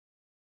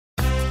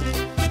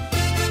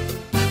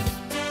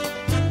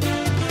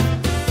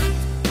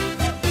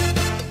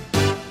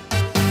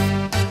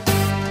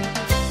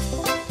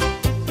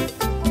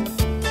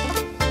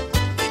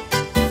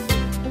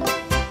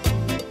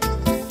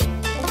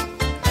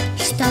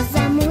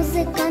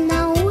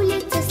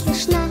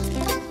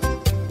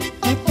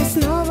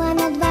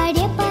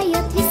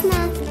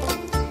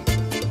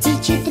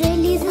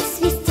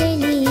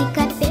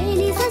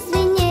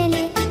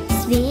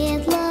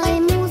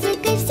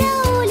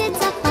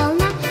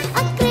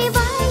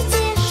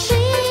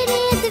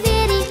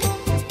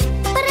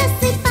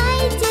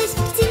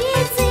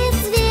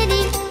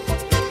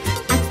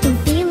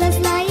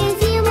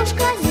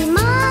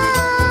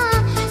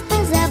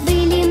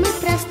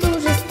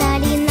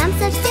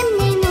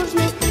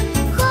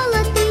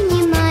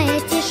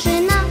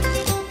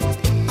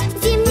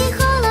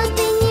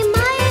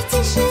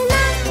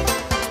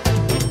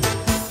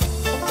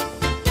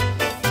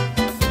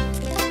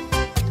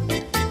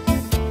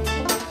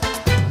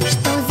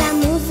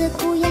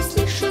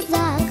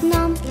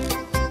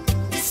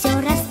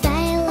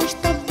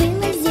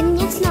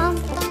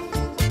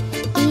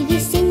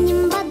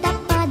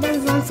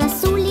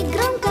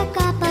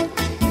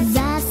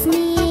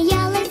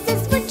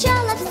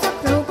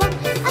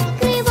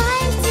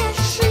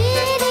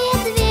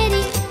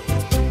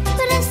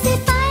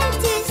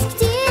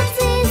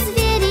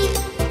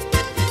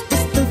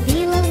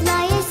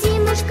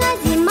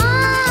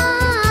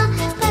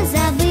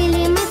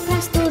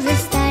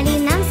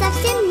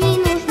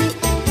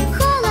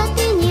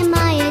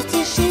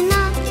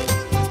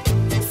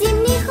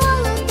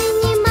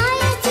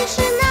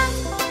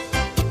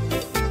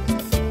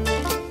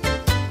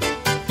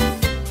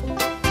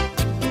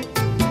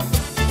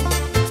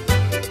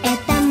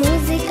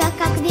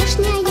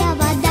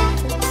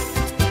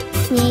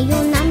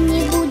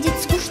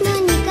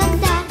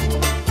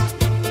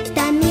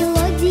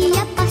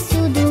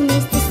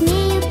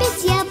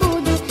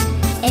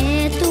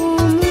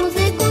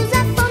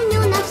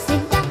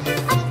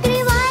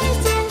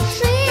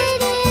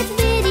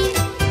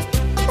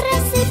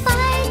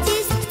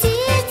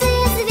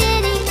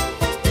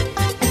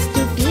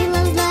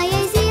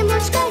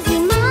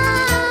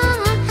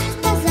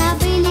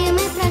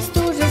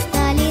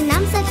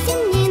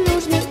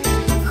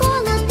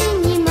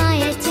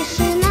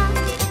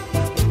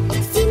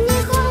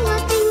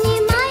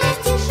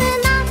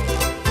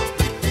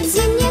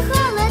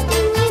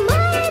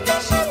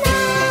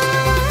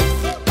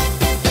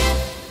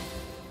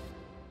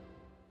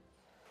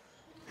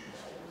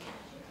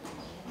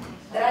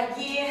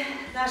Дорогие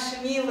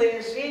наши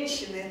милые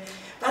женщины,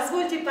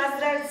 позвольте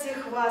поздравить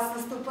всех вас с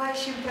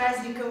наступающим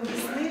праздником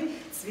весны,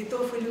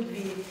 цветов и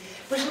любви.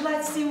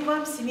 Пожелать всем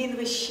вам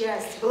семейного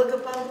счастья,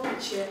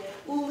 благополучия,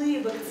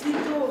 улыбок,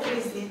 цветов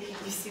жизни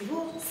и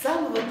всего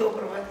самого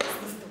доброго.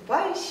 С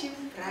наступающим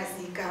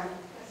праздником!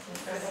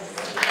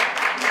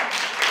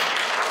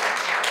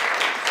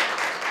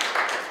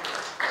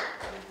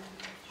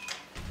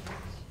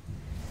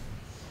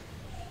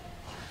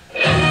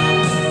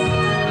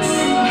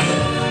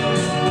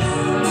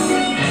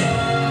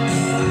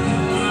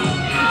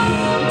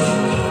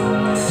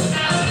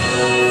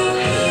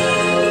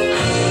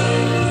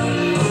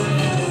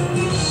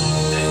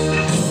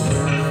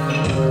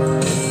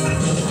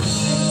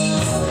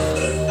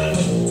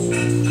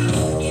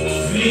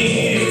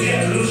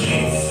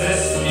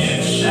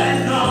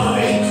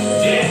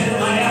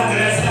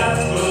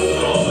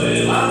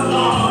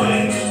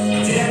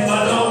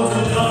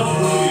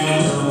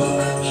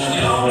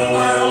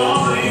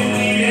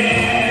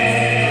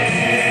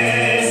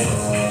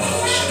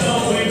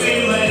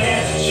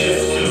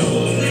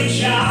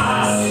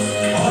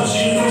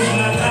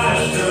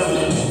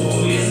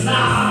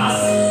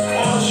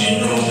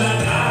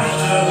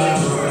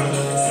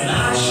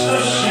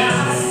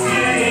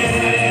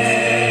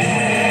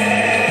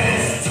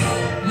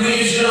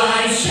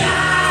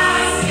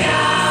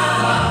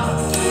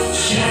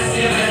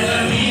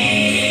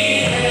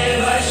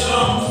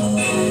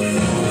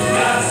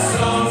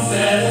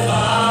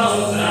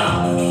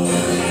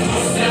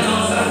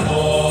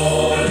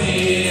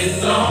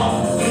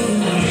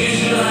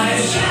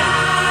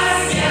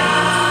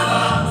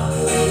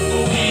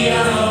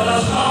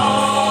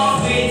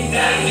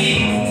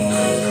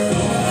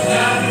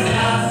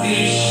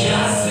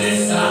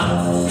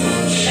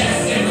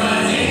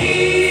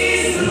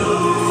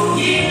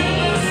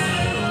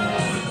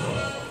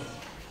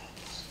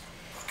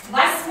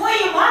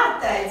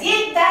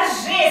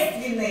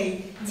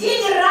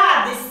 День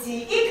радости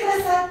и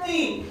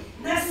красоты.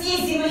 На всей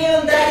земле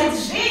он дарит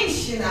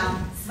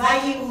женщинам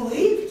свои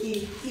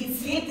улыбки и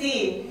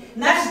цветы.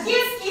 Наш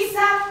детский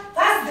сад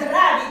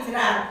поздравить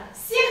рад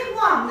всех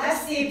мам на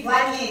всей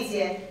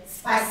планете.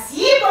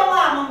 Спасибо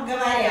мамам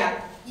говорят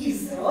и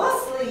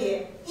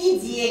взрослые, и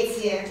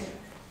дети.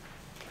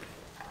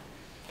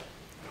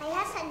 А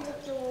я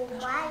садики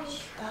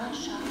улыбаюсь.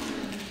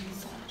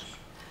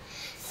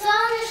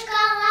 Солнышко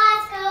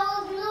ласково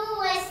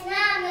улыбнулось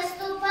нам,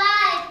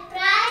 наступает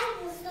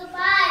праздник,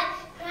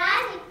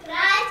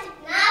 праздник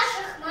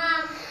наших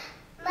мам.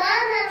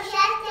 Мамам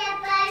счастья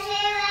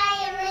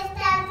пожелаем, мы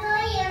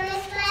стартуем и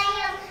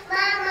споем.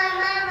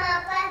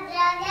 Мама,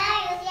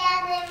 поздравляю с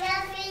ярким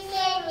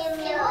воскресеньем.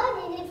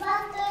 Сегодня не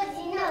простой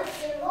денек,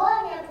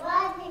 сегодня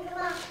праздник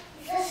мам.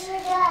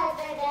 Зажигает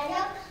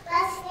огонек по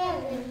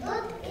снегу,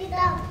 тут и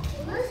там. И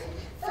мысль,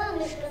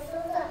 солнышко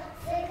суда,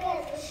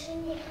 сверкает в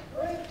вышине,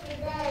 будет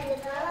кидая для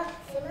права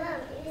всем нам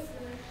и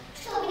весной.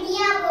 Чтоб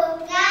не был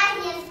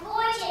праздник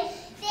скучен,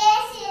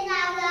 песни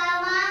нам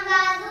домам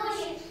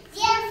разучим, в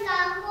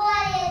детском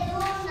хоре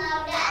дружно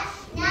брать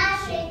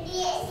наши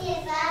песни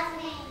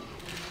разные.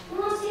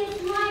 Мусит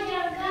мой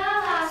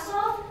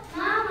голосов,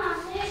 мама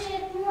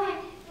слышит мой,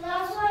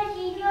 голосок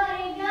ее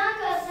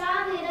ребенка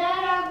самый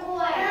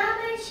дорогой.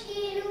 Мамочки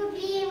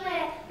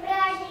любимые,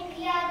 праздник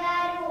я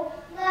дарю,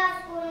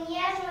 ласку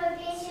нежную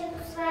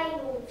песенку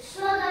свою.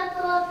 Что на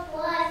тот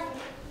праздник,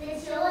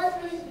 началось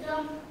пусть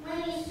дом, мы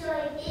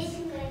веселой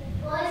песенкой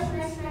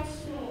поздность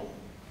начнем.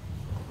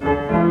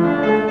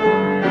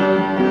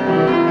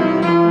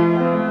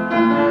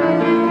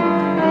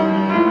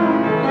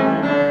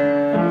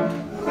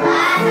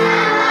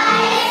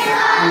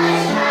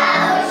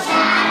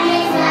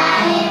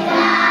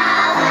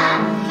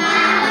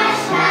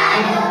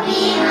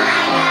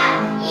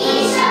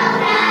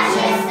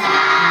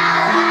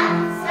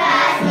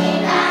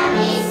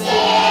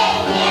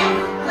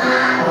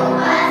 Мама!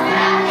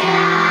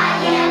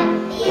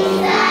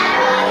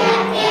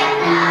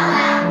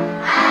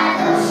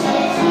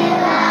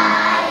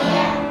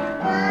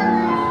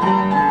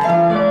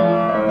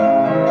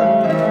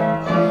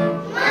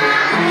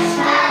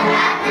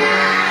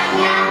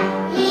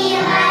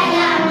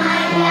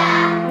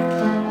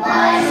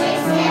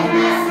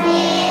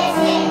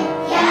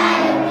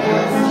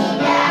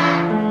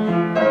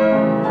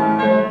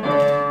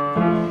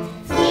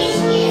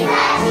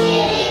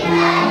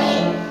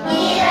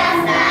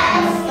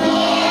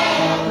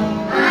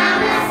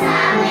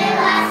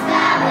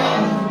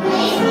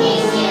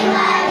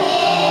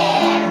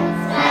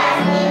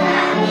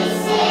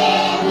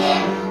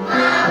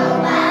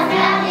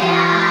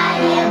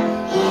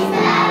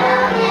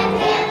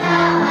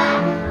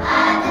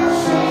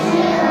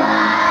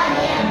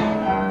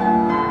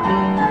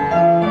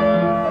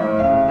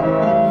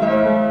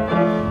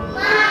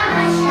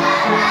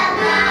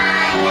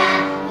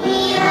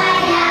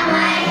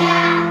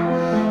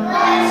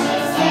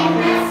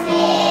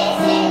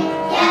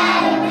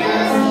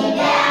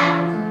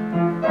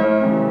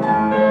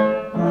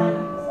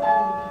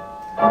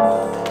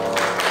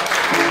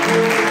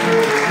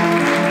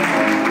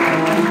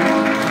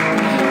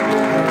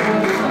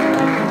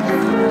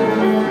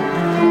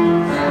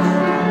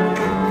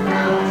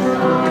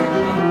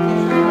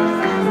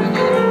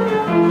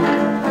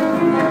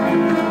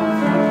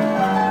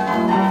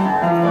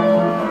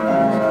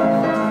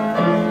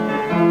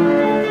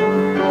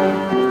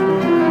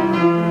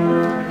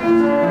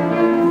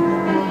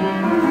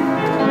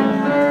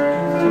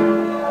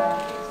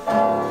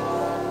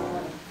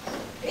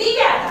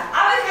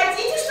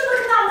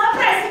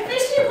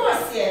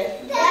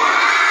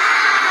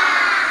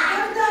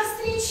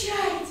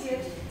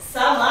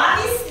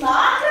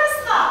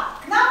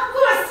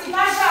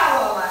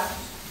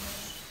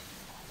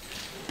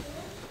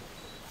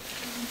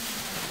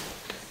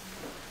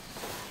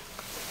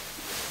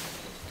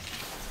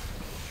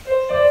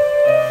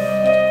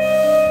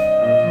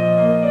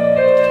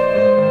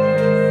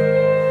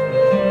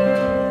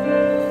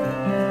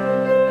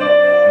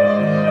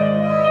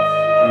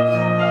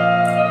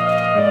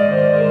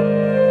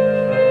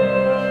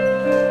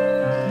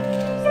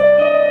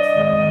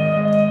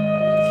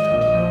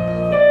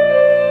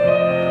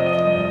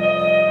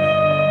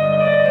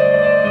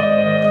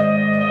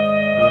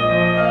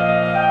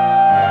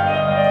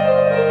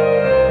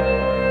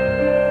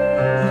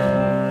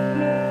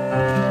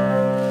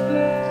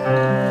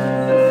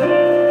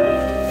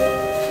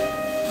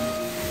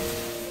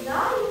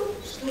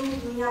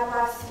 ждут меня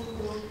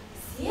повсюду.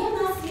 Всем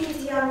на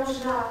свете я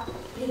нужна,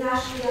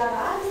 приношу я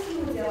радость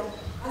людям,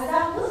 а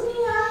зовут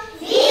меня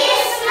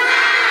Весна!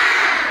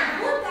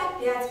 Вот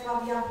опять к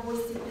вам я в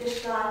гости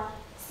пришла,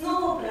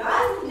 снова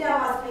праздник для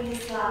вас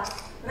принесла.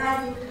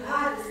 Праздник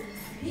радостный,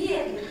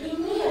 светлый и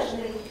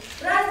нежный,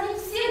 праздник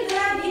всех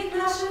дорогих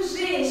наших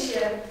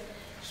женщин.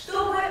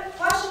 Чтобы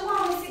ваши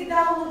мамы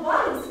всегда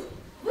улыбались,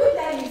 вы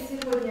для них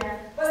сегодня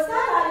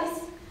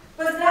постарались.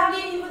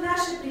 Поздравления в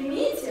нашей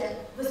примете,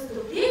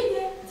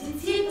 выступление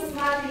детей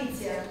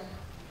посмотрите.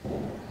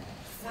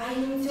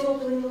 Своими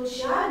теплыми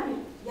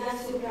лучами я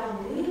все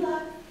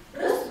промыла,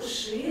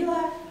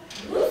 просушила,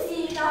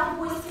 друзей нам в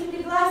гости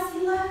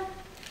пригласила.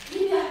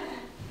 Ребята,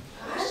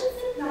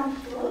 кажется, к нам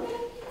кто-то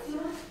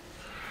идет.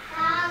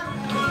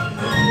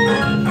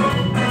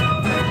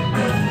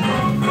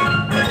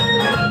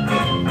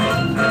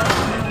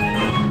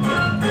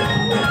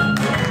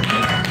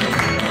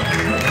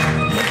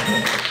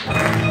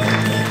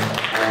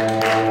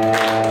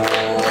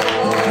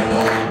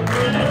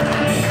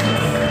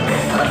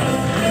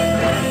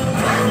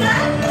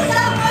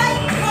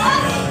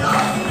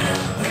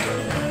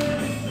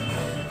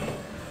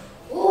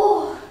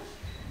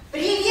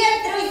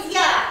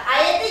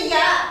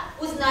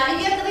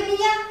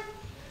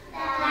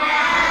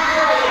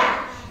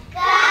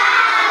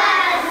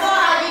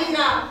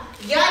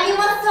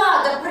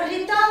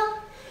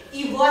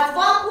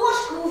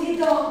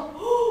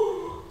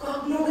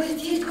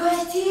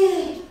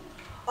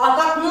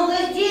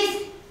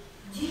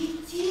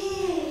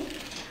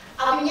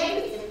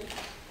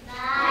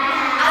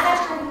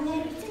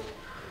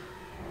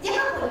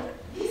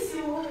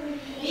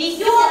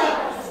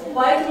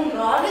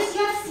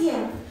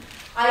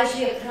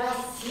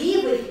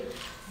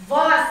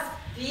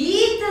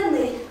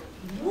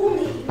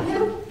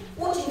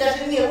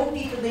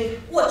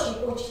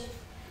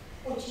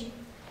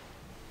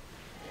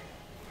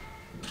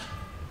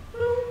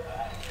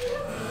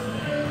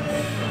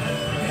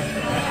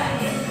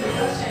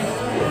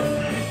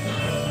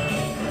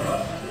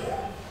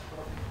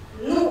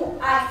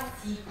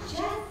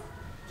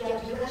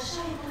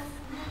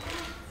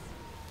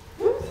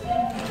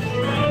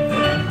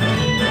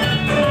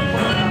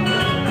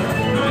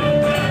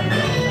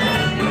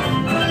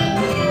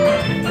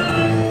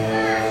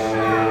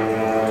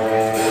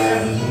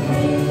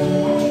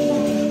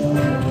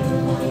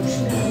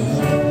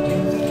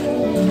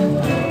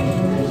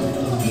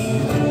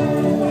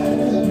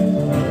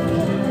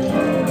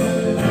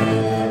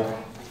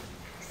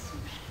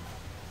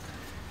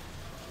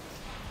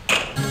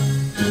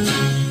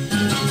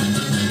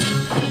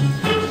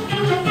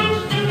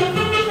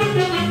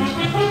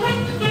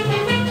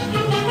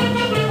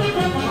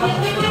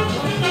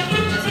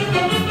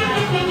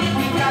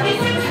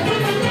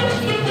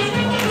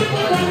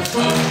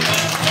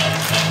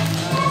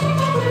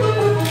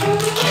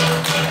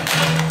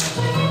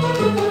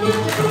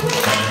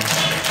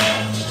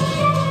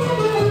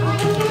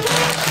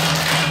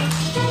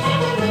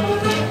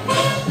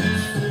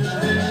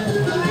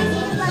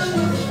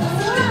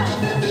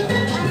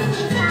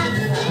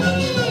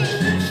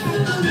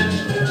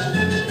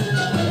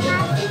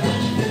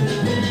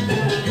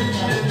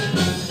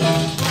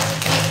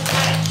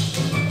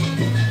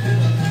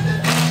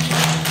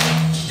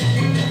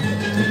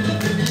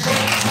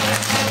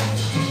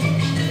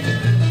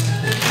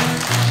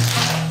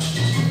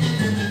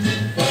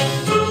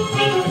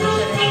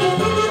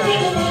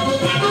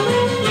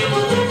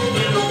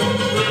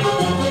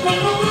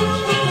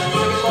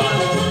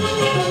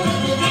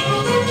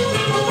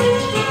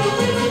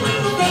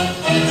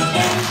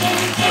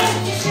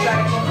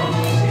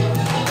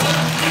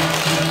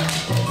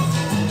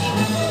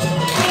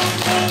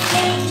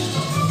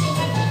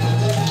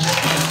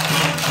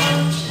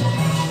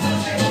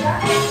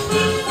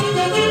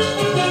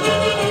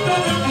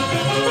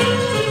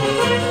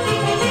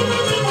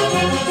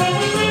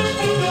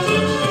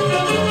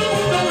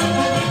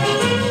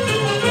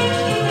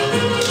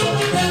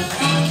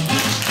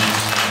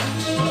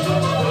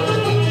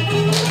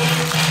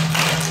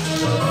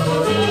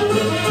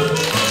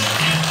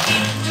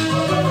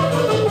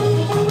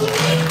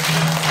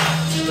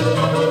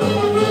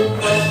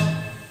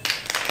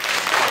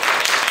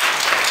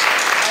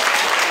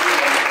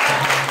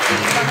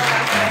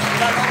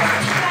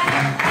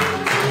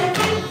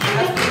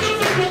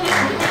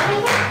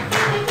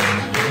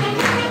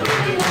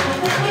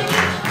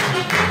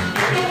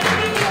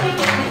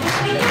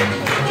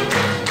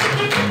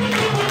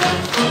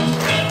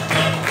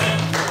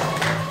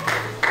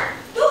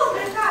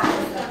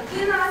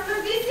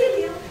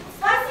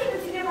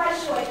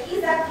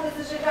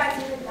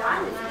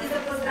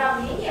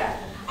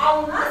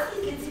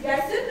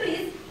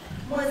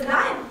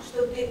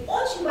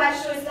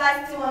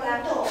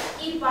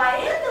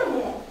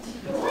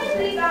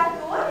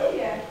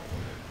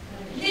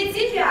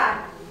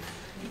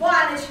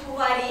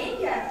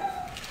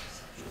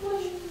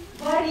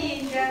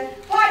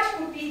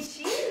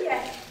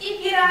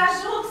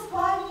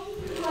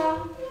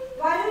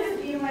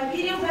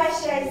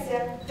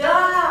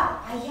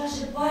 Да, а я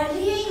же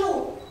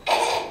болею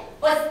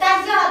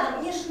постоянно,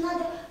 мне же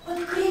надо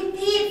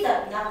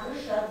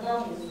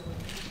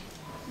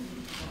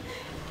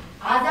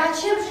А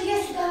зачем же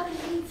я сюда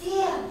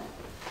прилетел?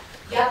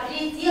 Я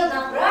прилетел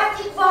на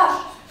праздник ваш,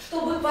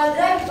 чтобы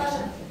поздравить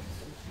ваших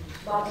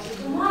бабушек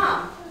и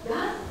мам,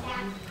 да?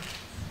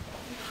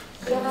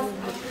 Я вас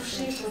от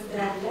души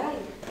поздравляю.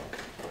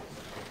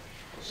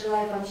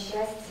 Желаю вам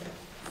счастья,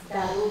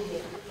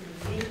 здоровья,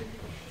 любви,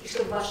 и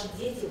чтобы ваши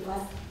дети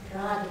вас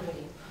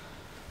радовали.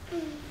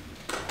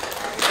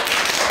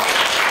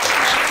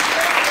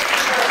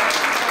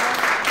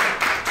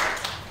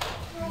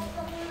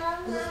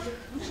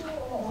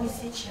 Мы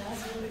сейчас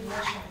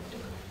приглашаем.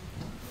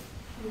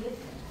 Нет,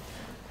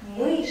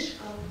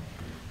 мышка.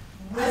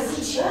 А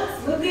сейчас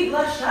мы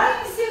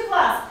приглашаем всех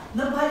вас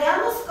на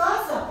поляну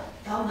сказок.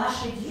 Там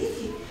наши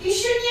дети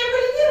еще не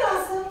были ни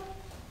разу.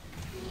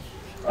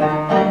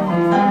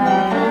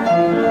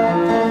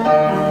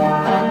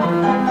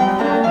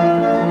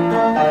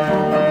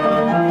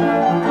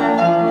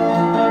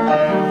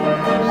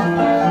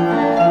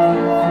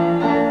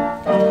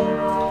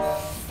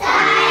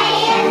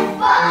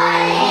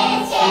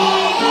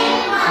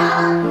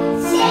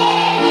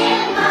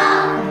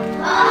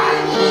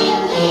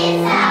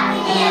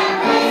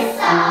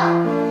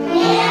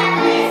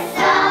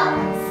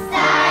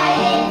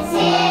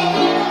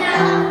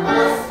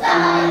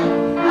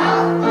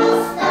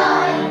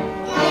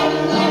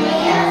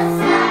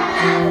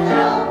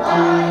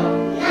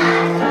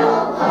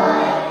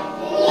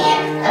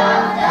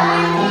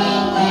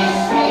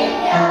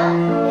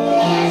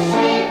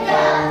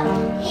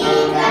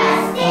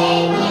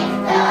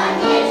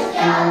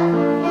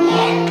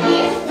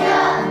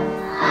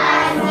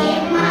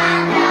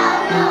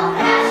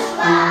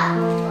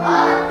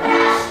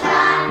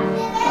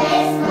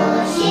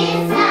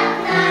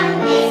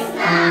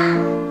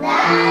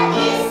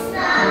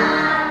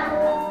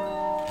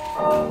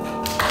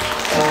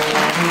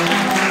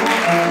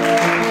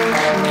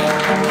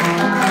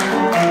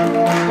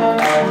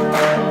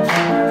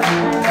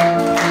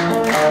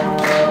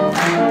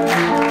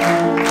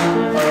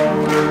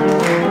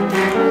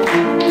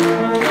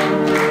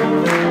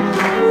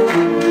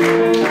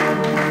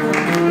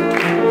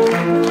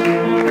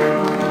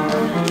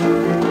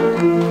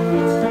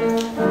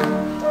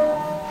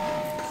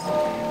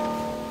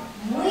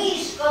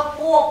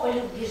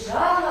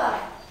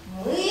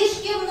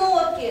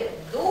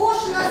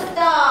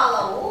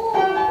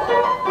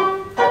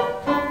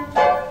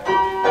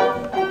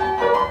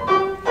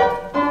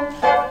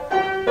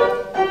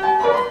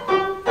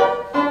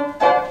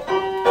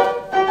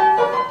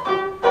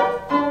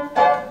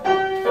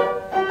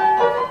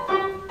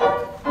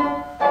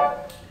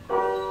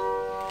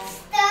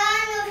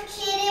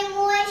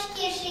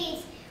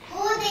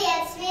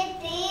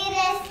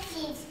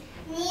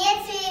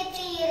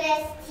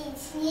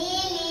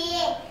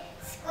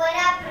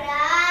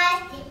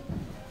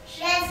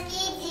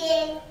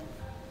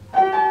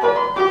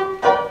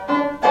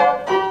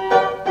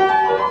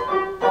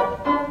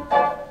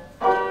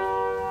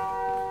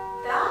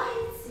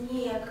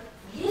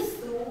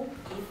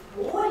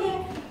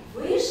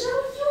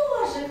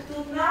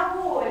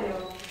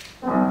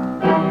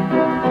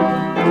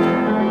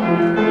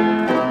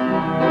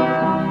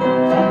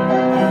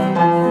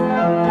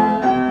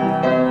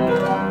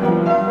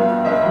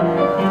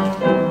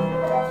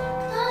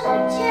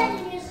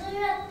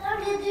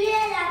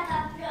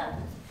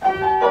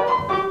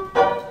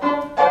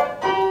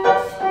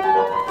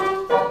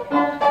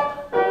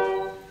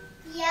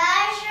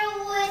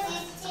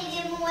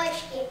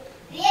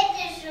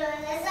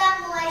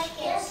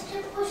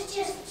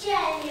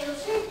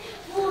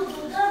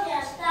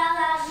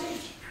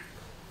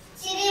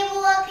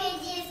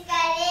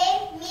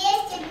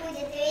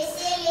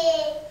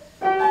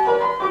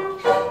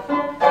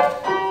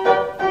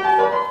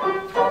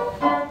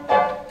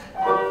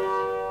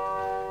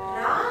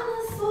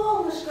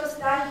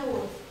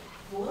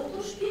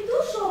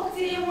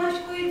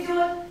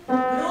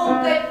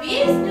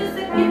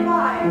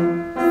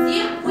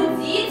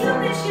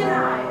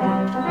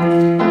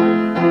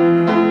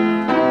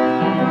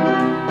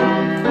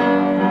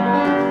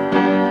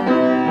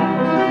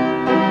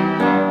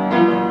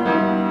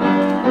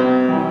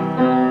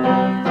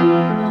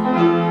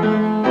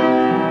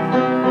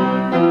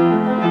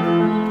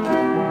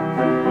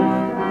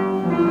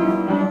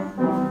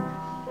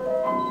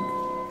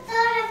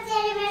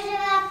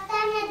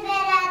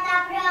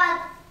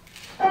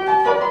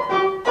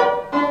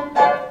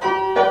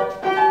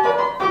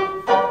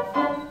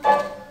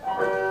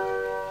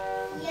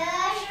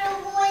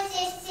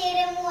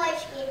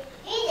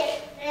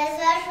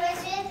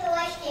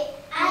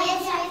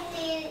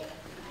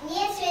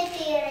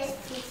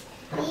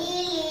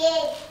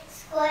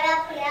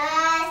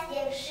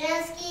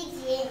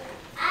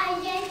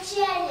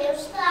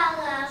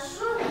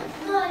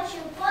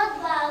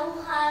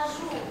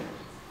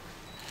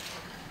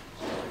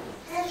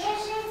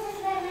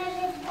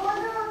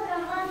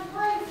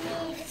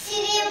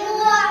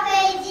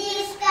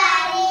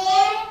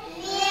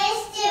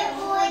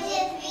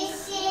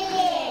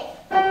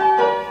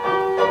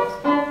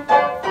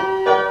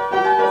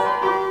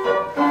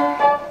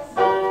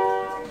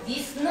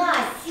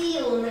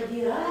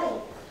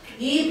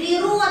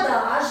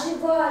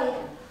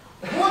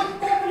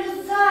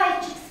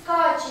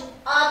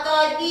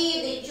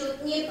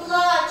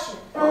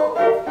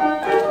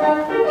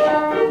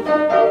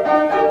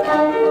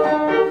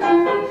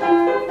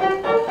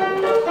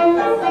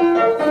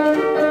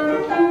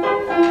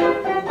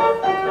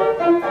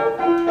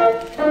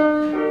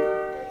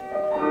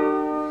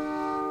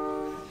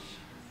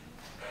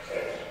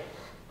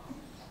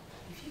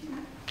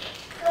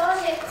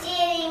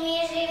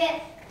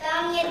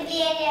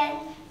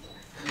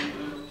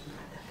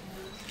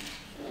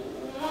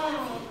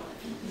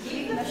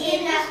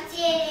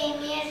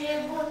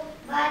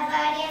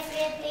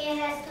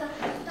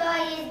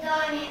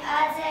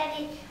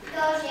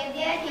 цветочки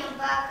вернем,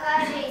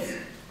 покажись.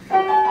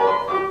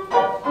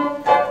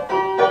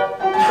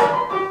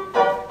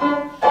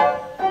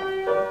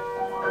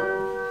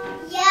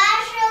 Я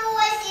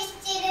живусь из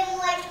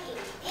теремочки,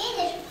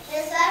 видишь,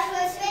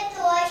 высаживаю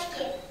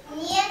цветочки.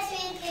 Мне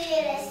цветы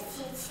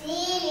растить с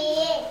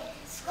лилей.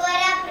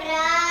 Скоро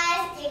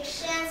праздник,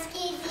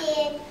 женский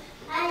день.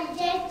 А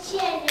я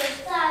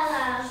челюсть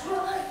положу,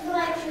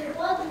 ночью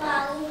по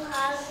двору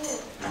хожу.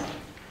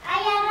 А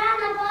я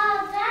рано по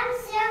утрам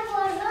всех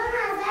хожу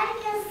на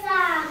зарьке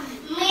сам.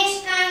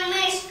 Мышка,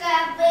 мышка,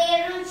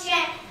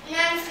 выручай,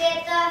 нам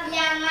цветов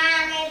для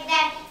мамы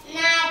дай.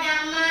 Надо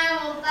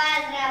маму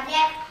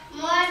поздравлять,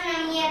 можно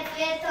мне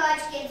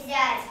цветочки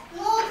взять?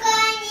 Ну,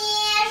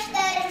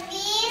 конечно,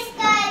 рви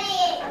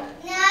скорей,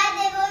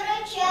 надо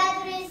выручать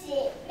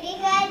друзей.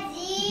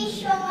 Приходи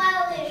еще,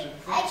 малыш,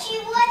 а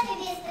чего ты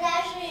без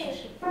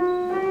дрожишь?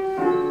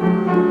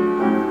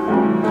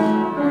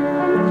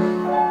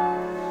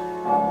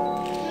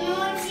 Ну,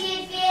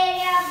 теперь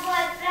я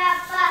вот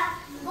пропал,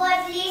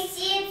 вот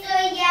лисицу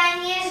я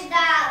не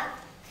ждал.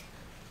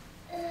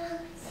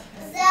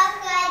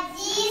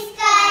 Заходи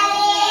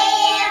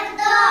скорее в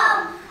дом,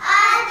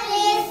 от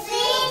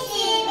лисы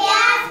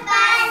тебя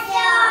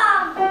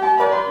спасем.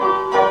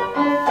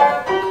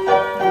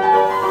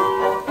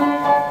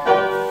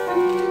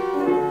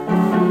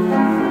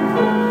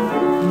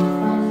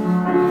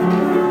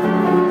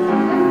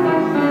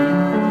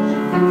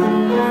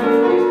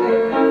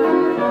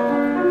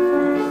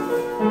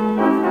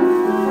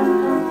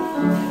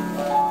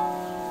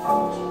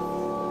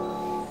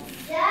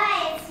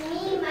 Заяц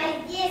мимо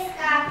здесь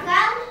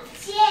скакал,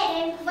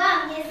 черен к вам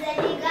не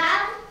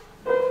забегал.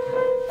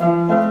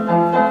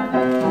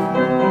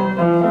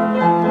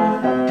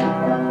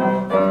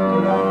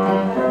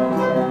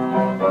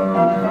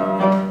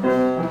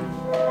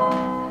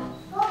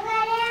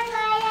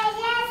 Кукарекая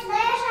я,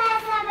 слышала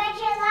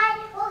собачий лай,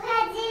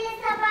 уходили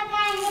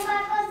сапогами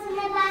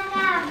покусаны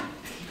бокам.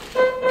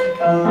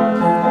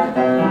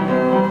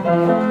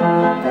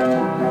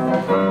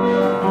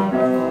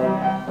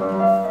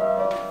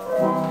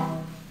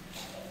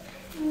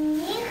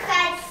 Не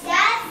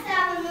хотят со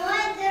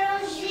мной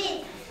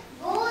дружить,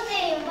 буду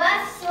им во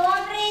всем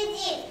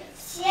вредить.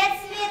 Все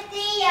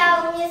цветы я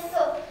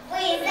унесу,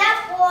 вы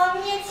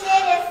запомните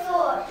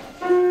лесу.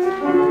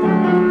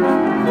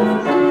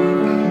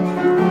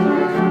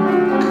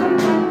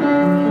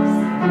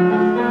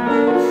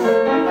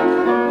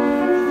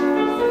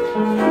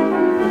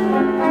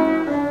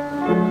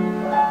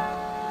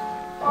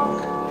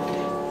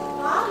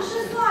 Как же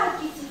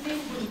Зайке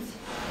теперь быть?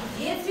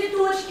 Где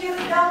цветочки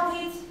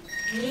раздобыть?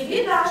 Не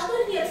беда, что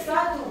нет в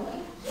саду.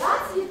 Я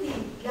цветы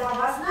для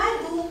вас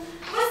найду.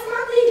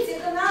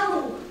 Посмотрите-ка на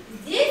луг.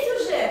 Здесь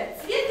уже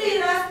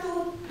цветы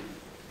растут.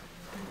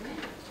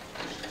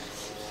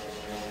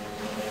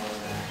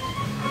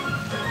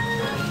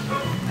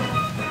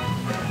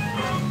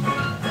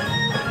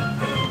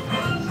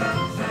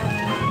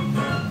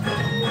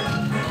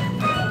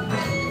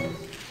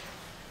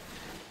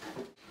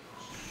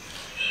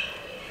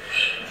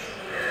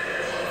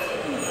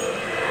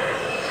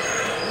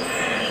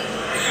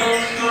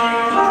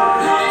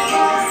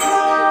 Thank you.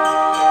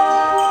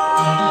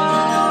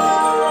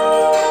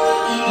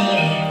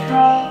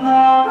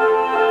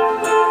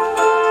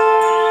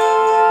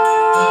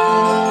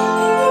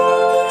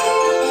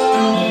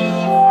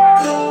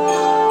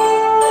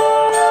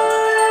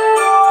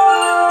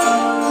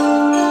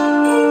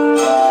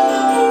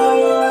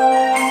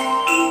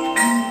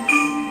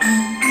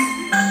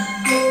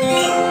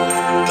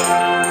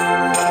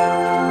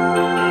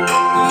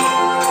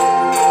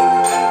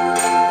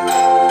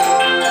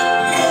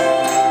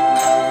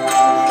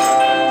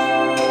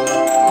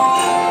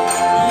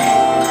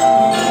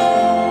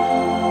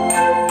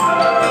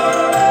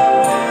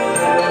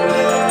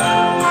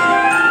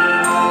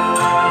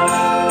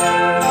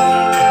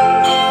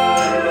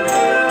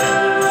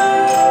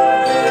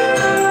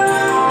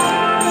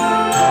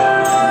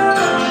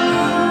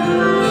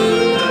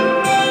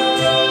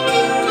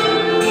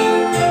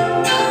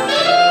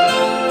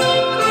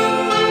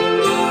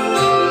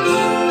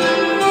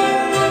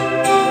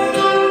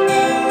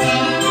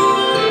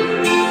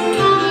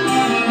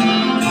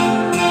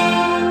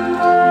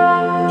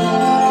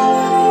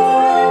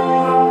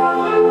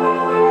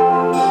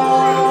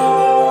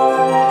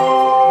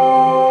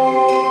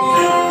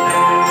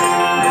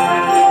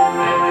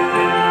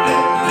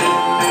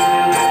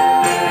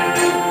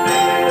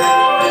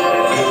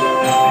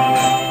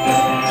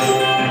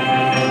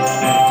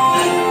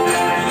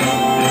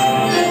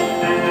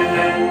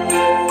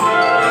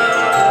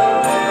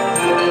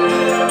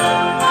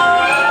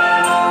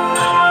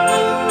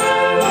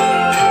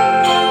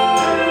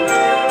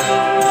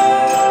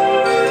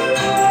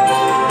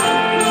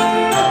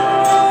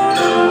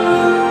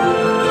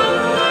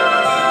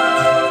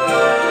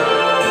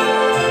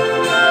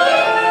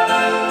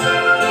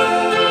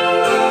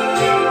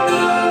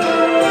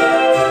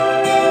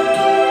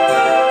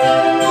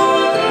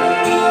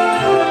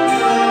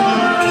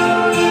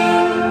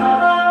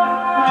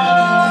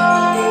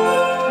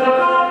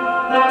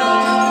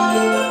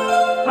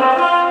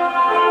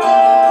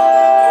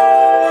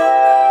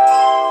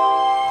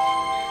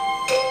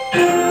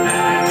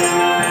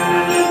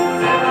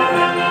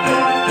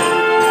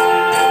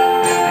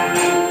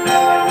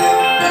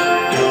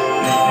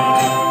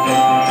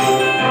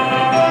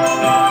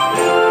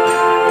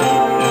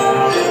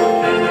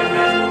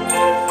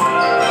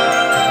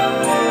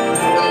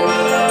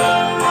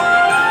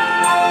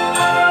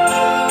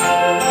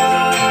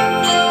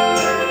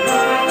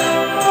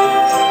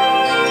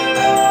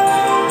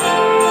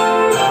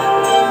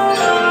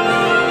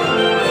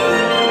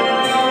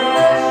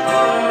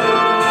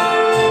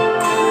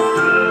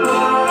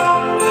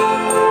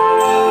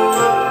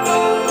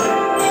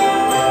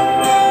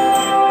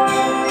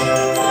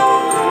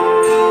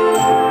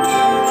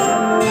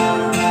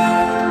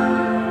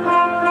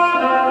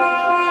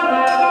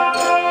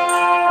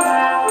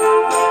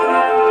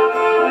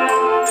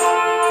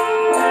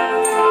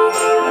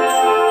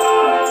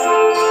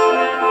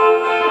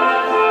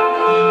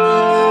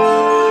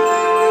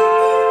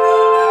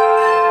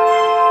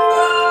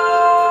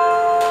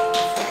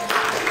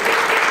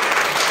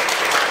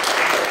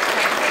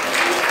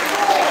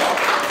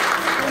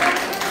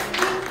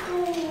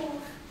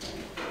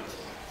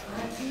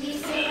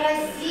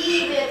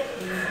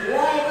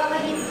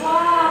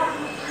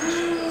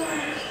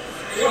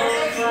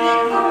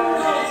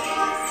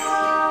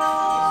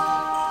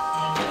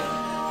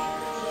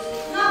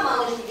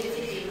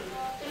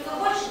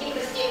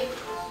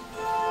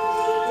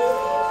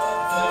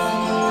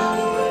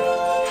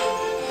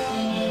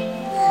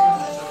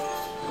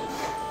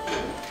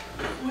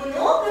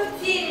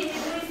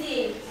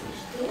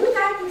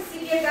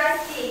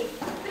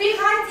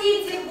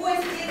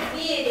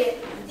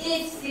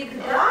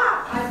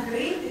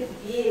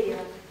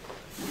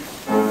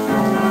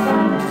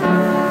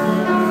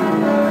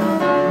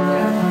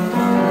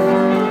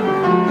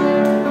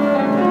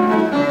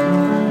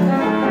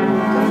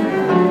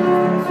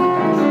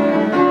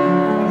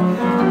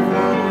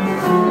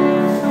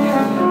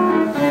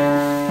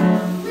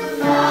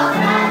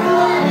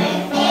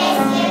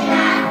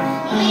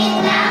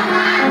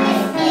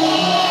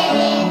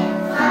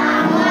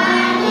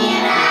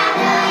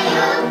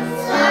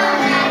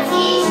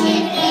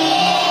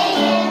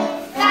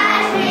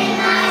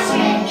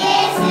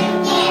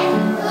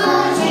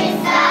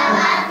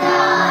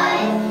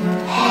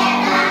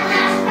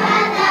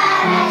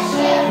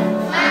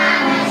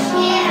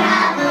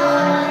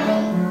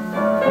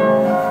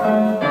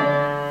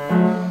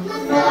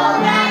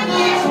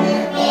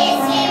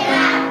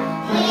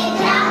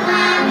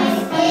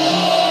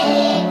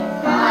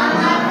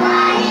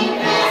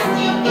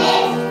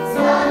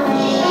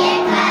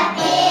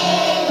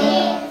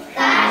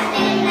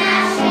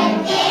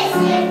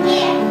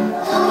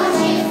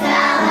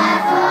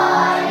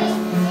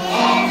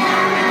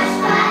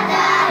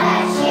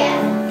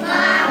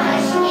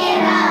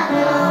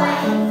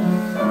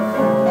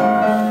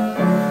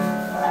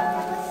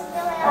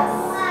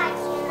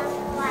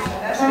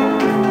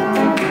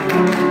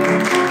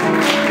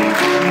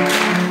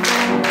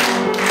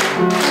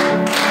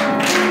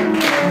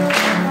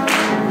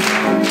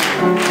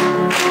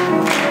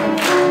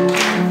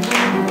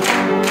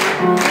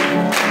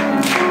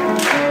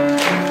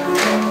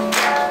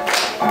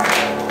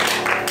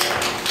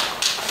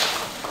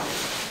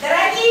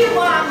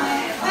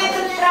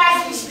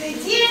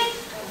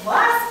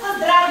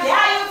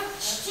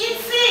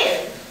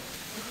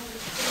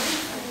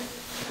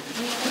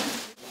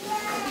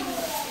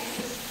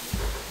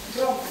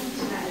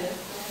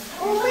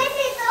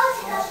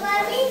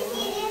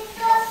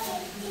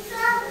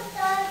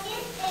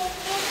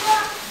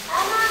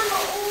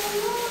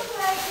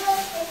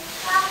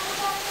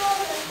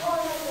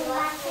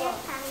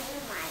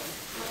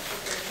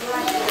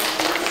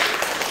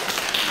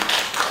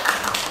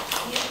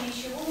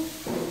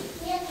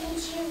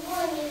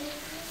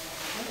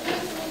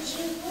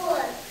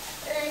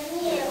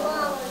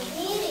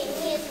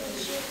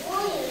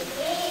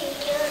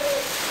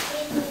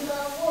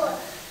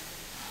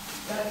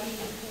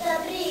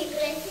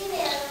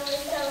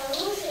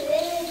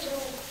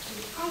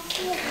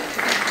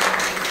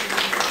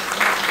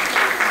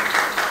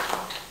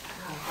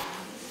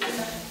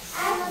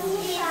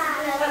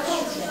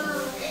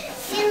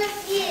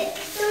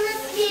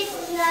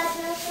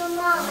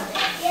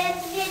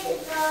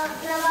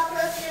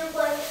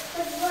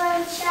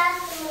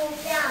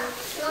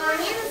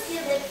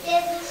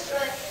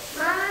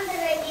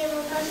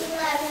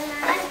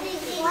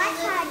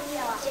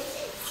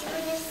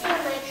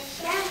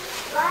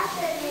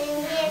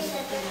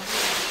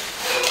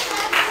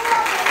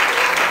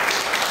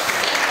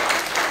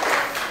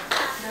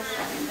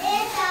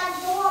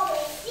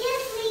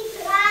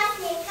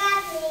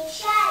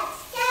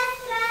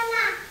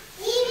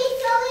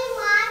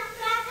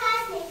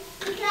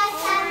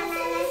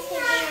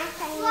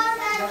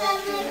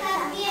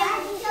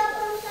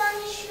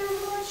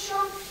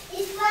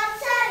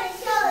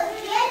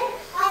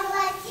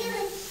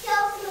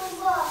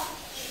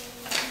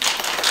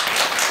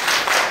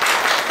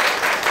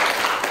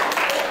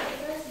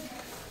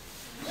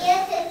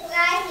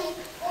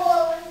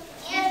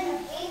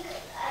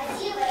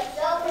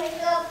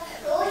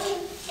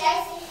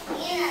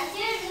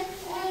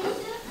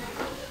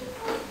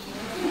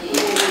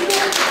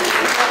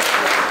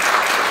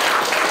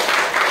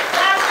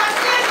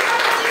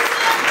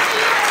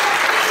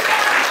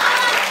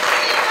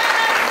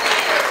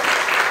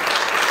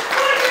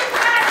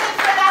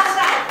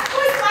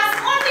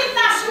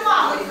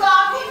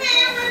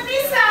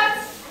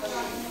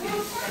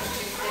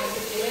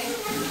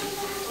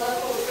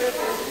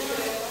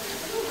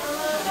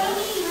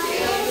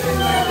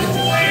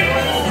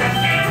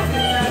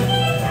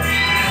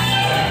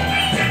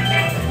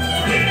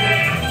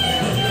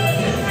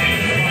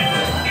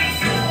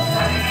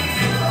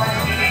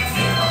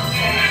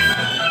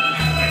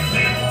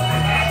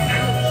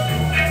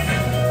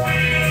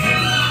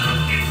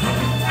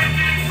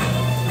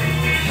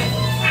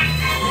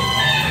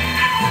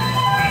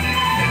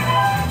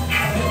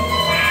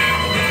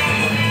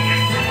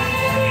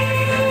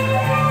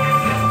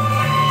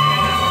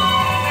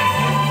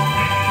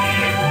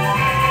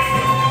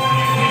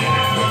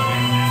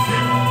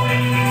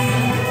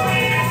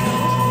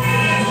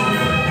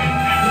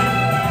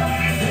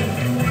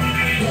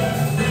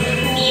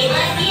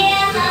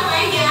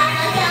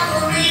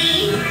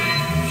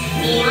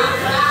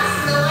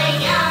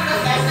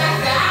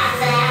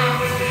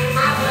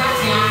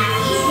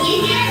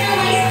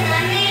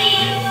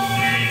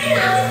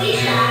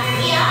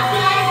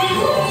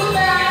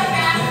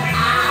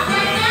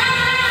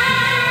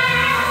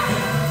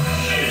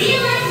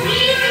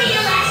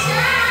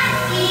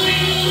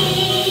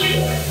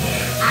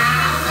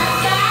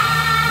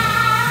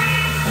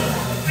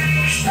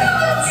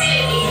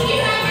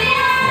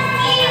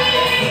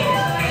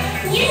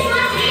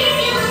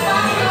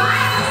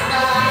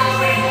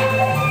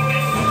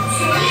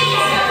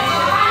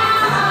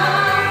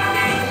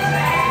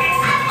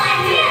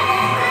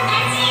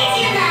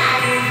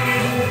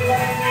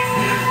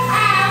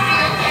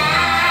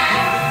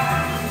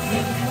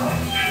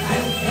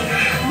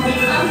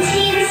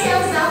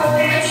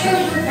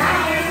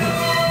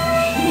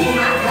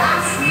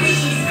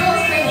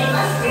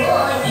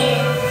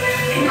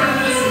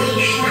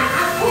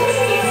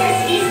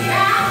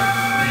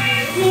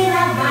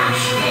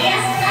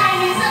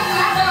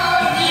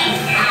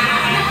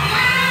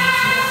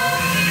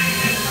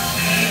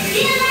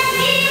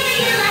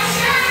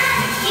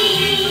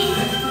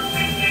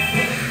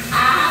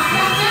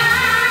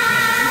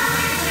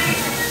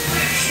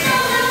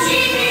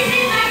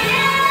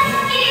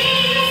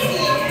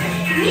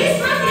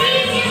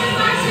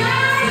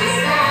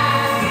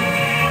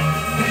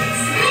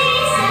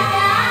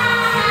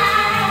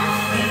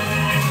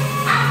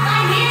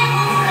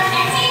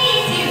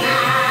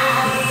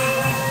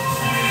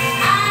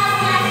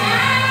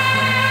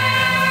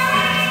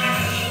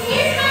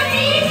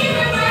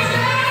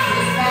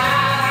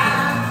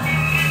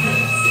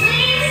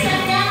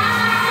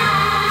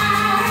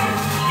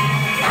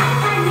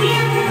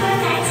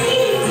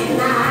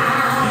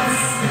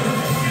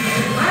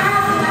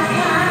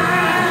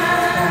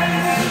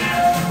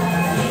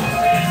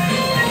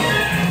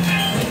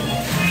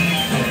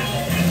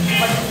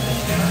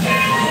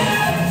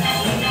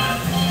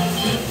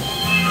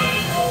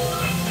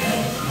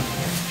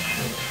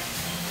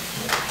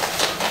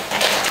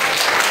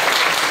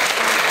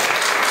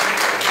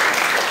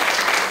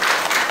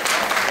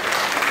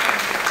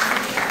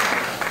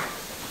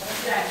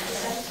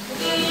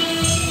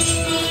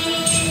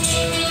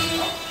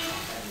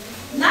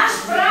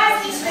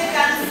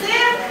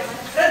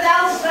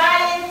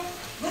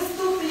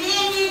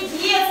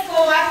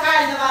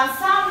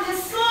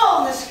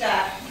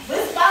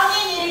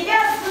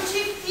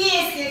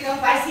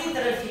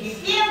 Петр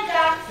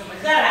Филипенко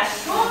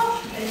 «Хорошо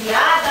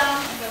рядом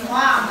с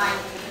мамой».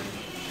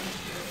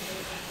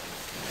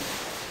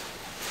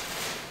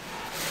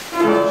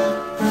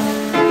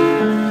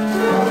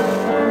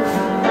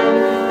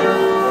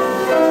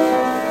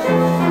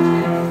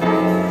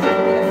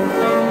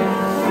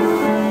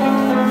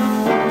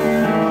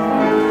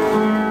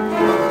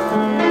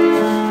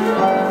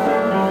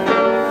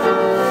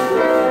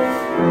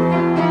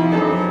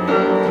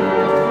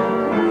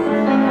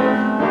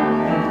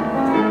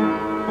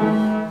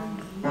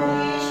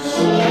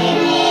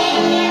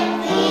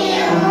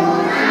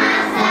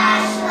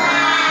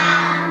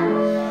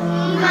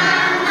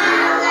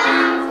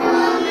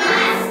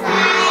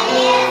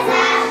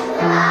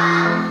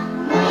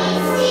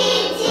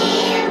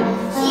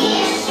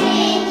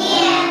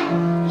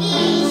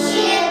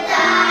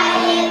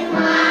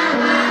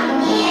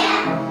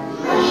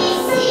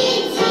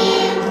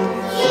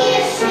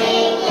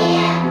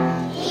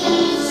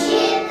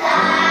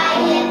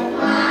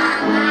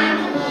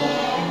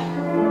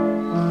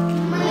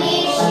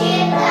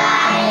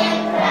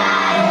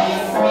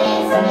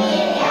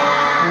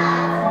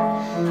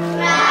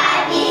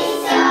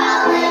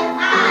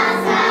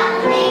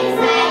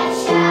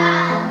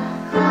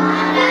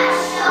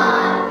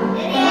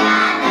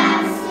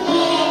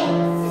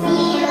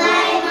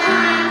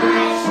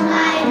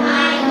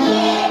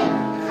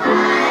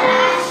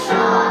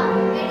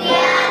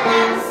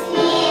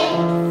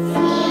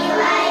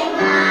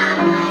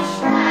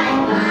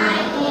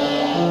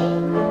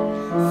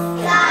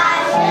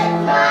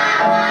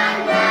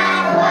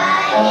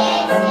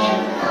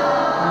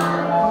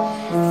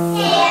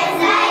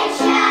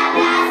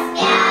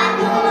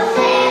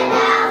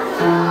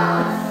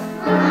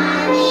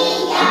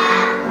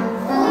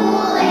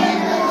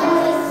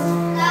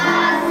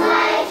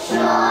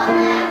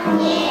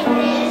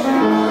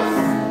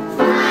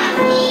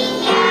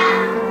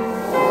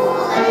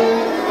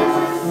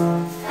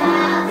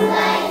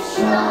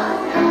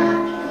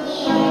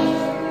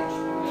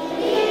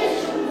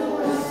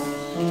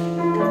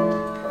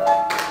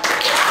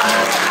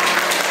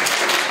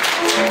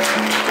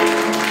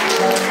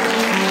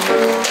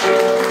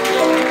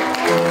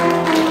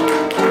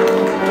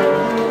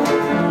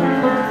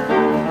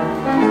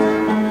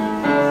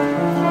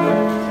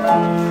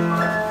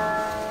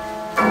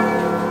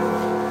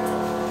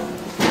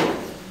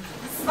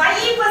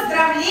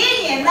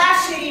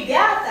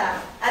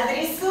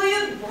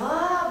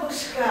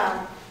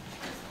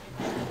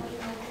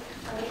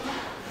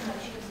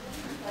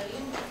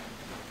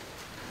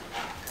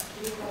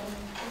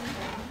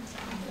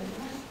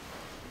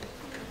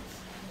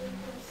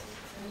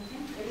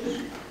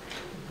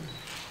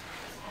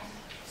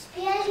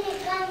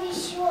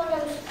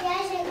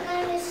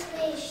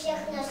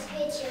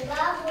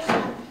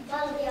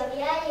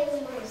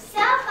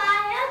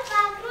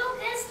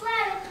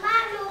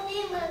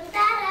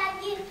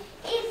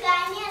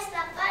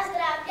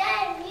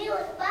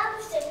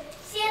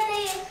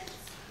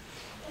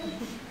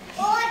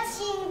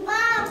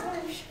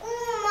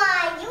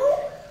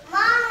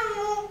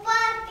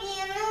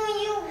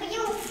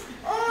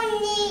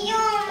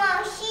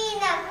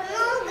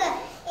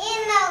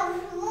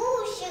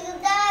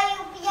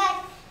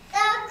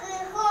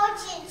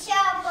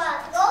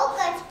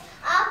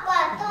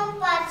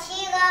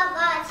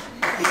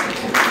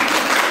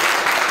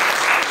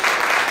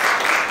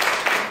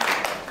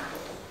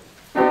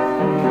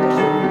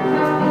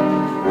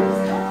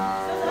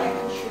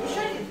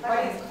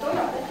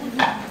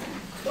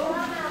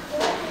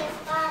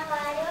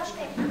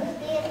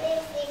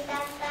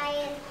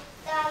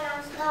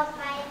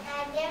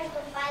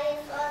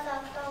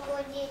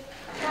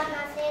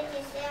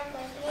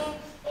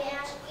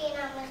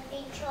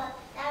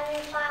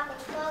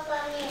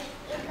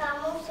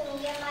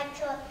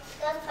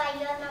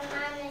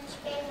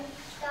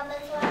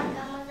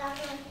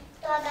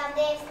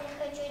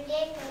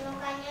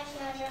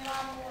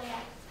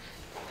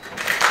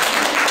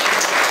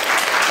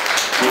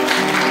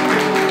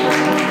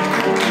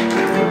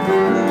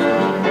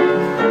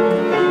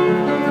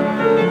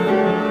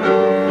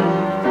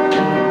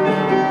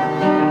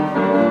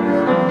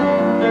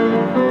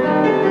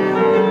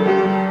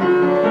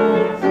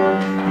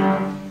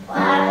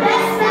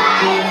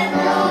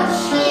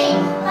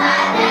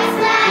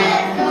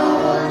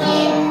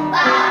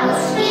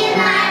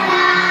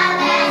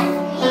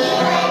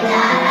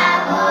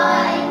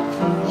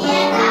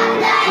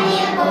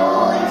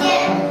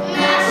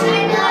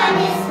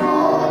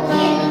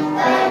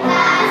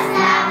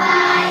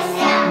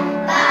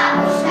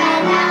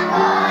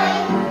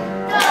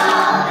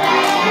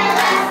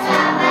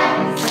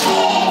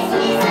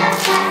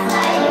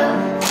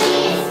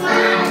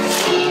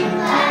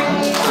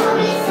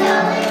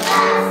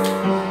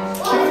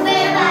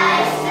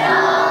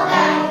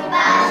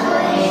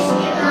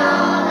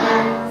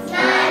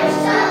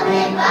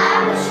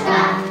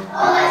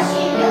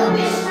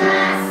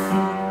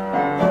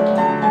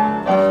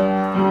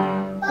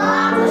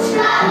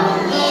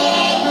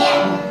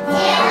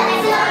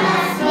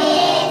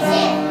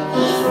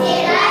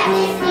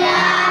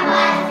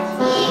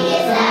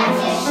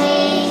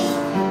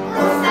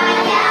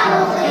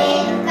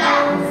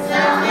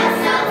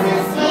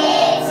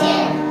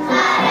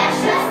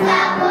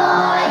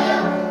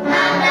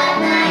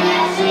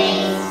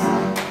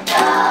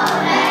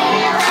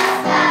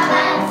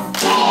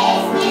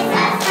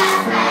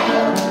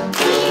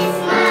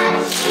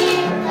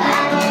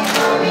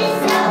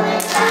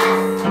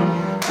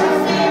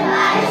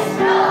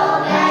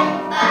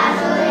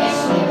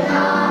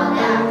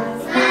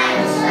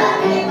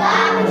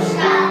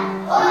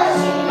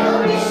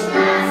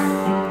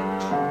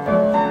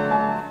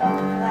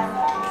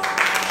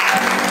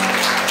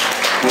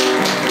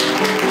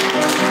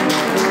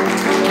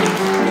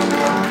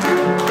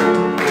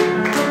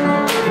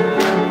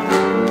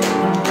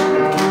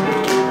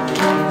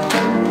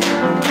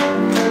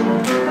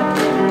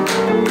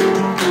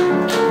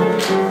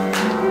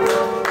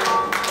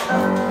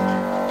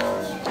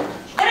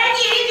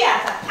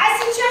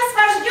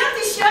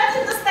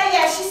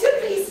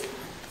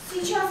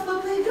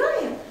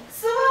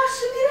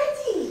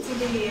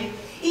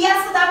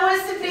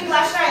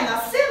 приглашаю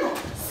на сцену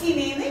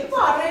семейные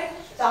пары.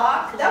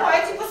 Так,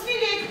 давайте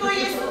посмелее, кто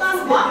есть у нас.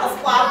 Мама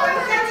с папой,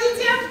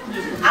 выходите.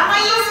 А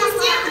мои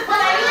ассистенты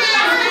подают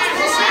нам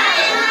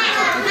приглашение.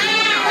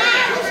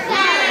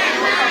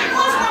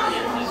 Можно?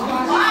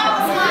 Папа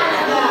с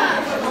мамой, да.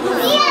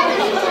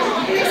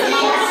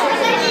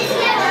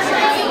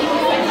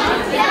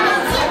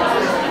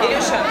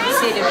 Илюша,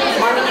 сели.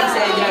 Маме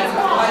нельзя играть.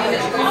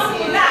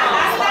 Да,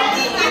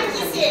 остальные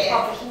детки сели.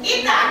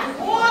 Итак,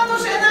 вот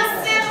уже на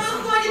сцену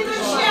выходят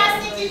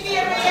участники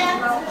первые.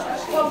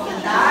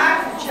 Так,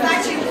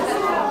 значит,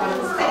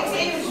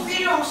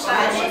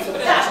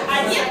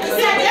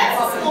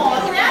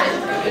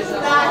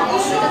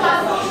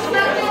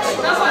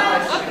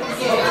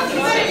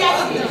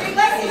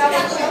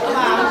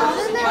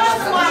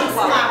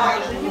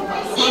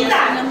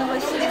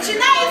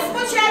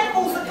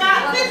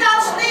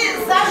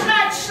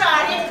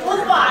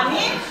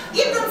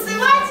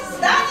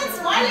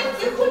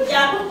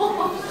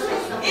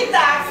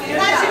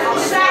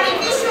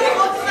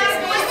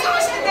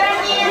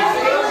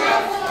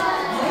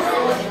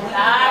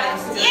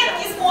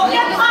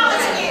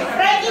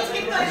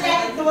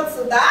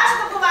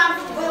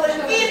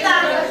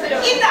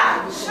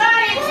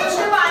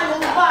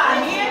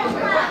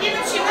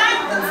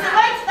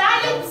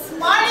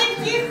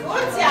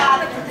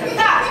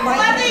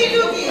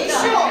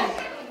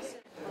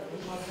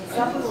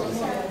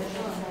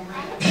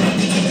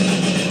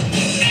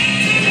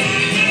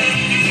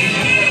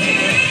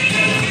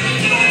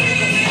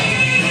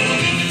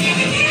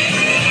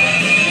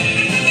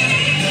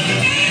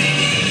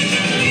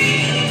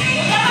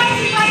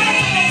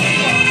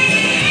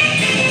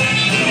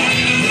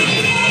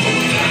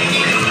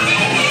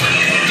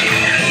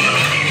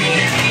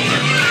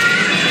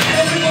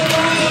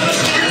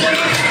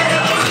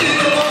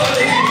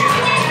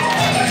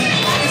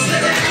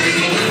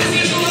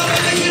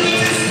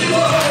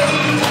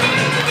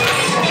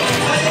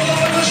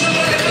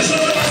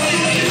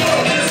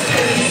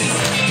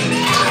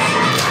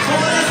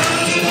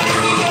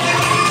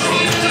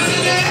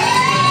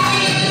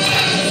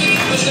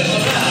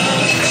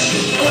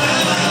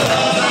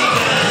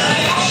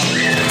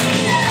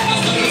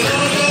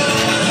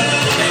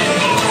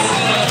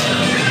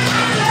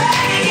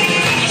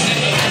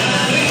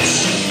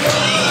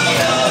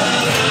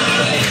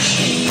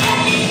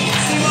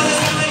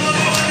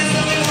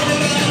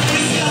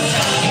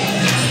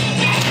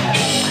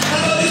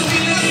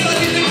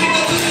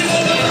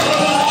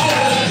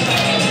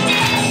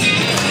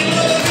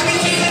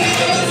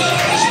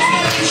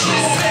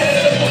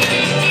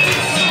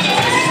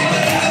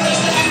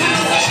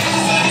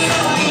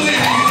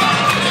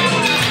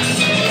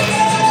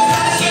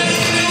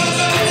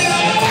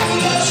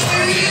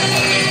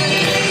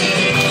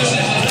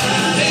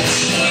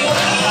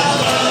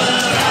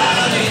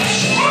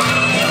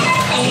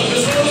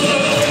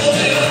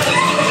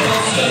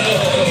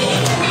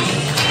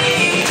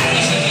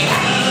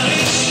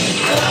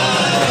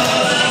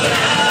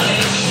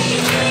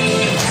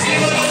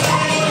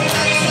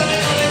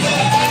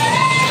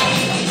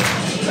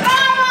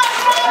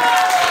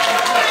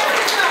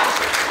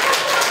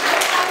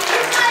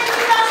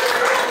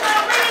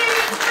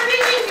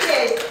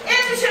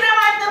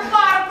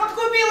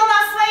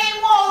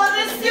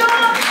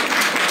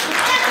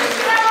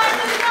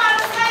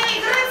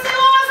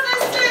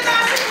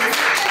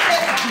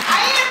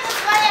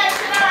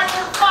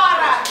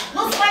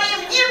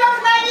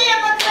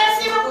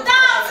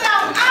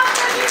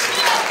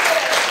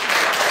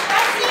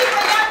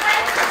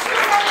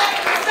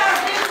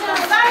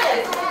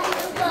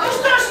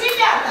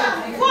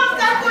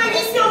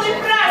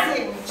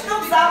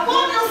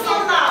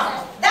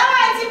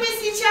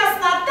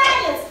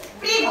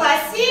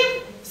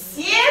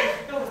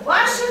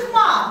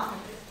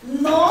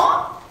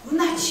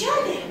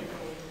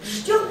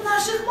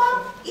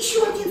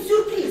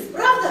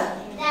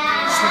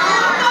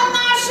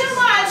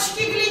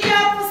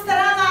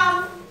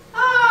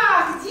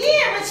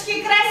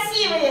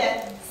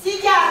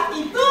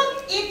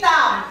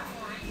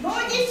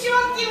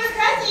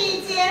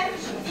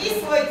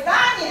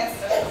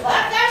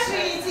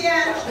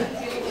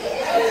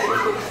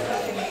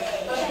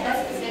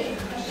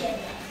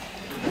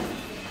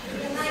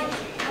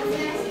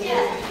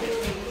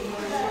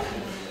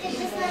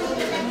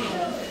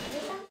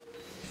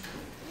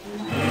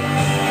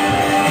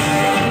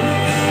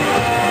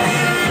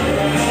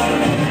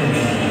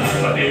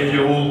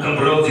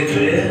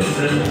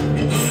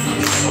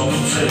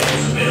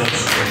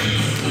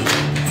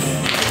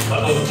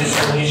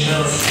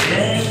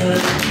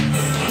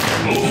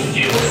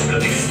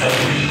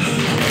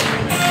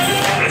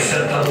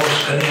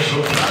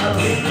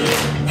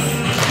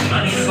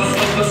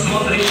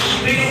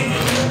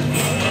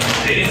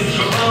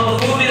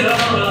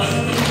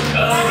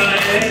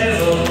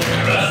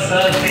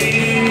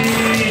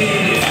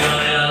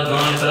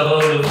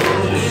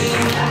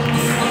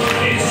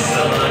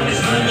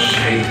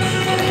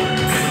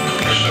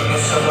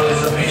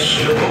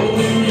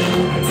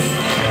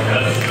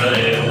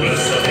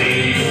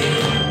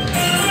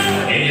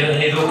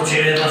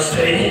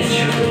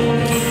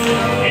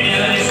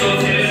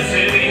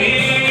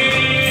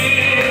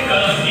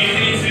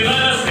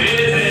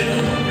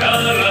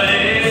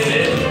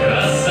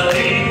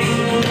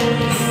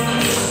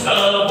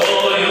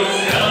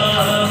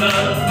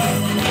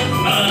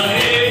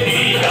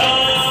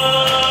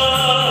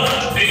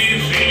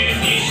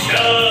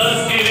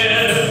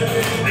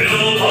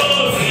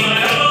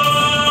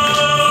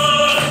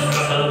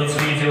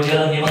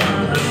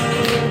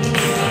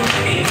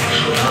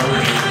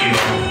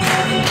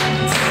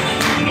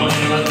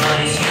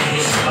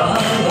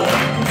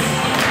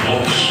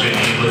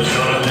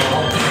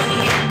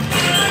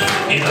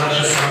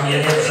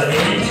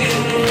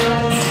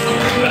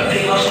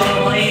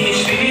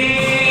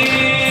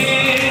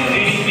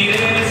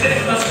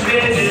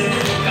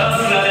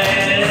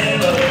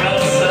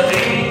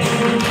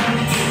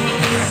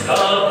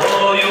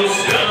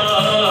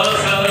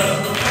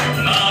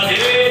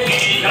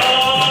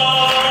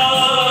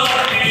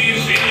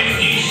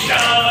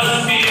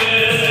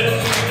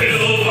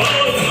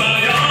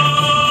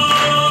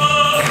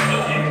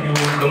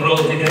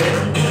 вроде грех.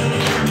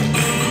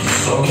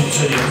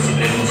 Солнце льется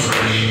прямо с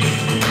крыши.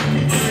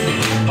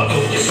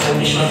 Потоки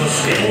солнечного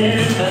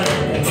света.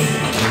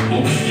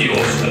 У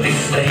киоска ты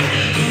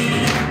стоишь,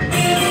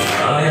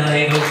 а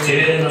я иду к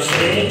тебе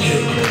навстречу.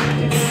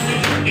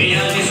 И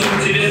я несу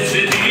тебе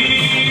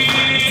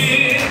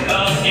цветы,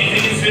 как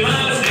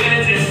единственное в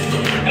свете,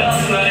 как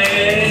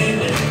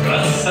проект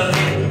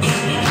красоты.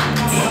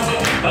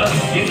 Как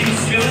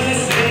единственное в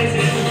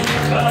свете,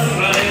 как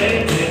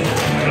проект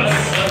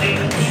красоты.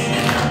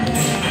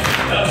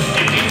 Как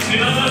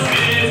единственное в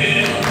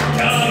свете,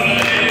 как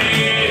проект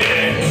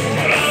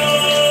красоты.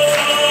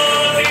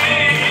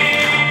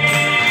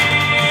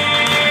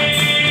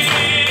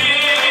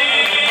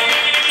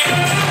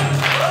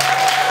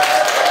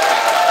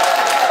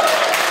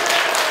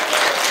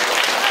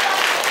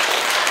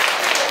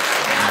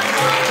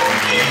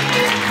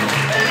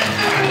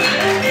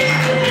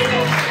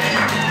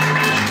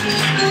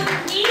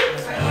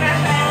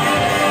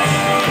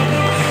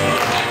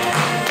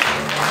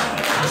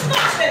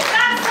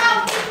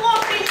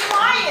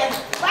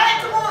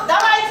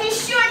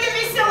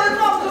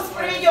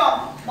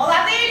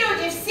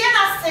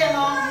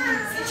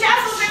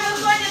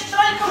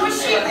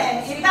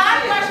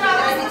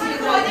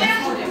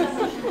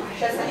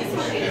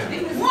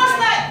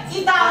 Можно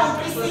и дамам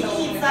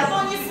присоединиться, а то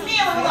не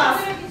смело у нас.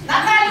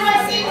 Наталью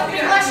Васильевну,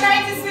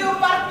 приглашайте своего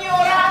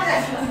партнера.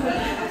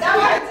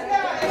 Давайте.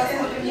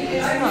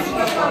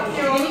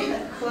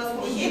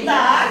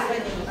 Итак,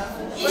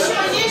 еще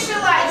есть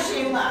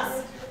желающие у нас.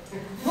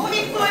 Ну,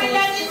 Виктория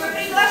Леонидовна,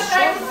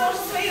 приглашайте тоже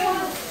своего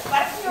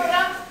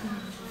партнера.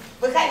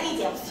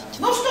 Выходите.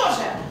 Ну что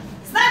же,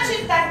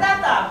 значит, тогда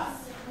так.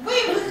 Вы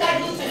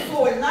выходите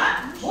сольно,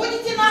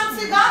 будете нам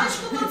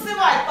цыганочку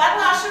танцевать под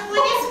наши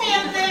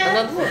аплодисменты.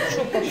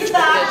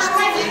 Итак,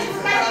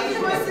 выходите,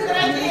 гости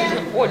дорогие.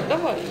 Оль,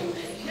 давай.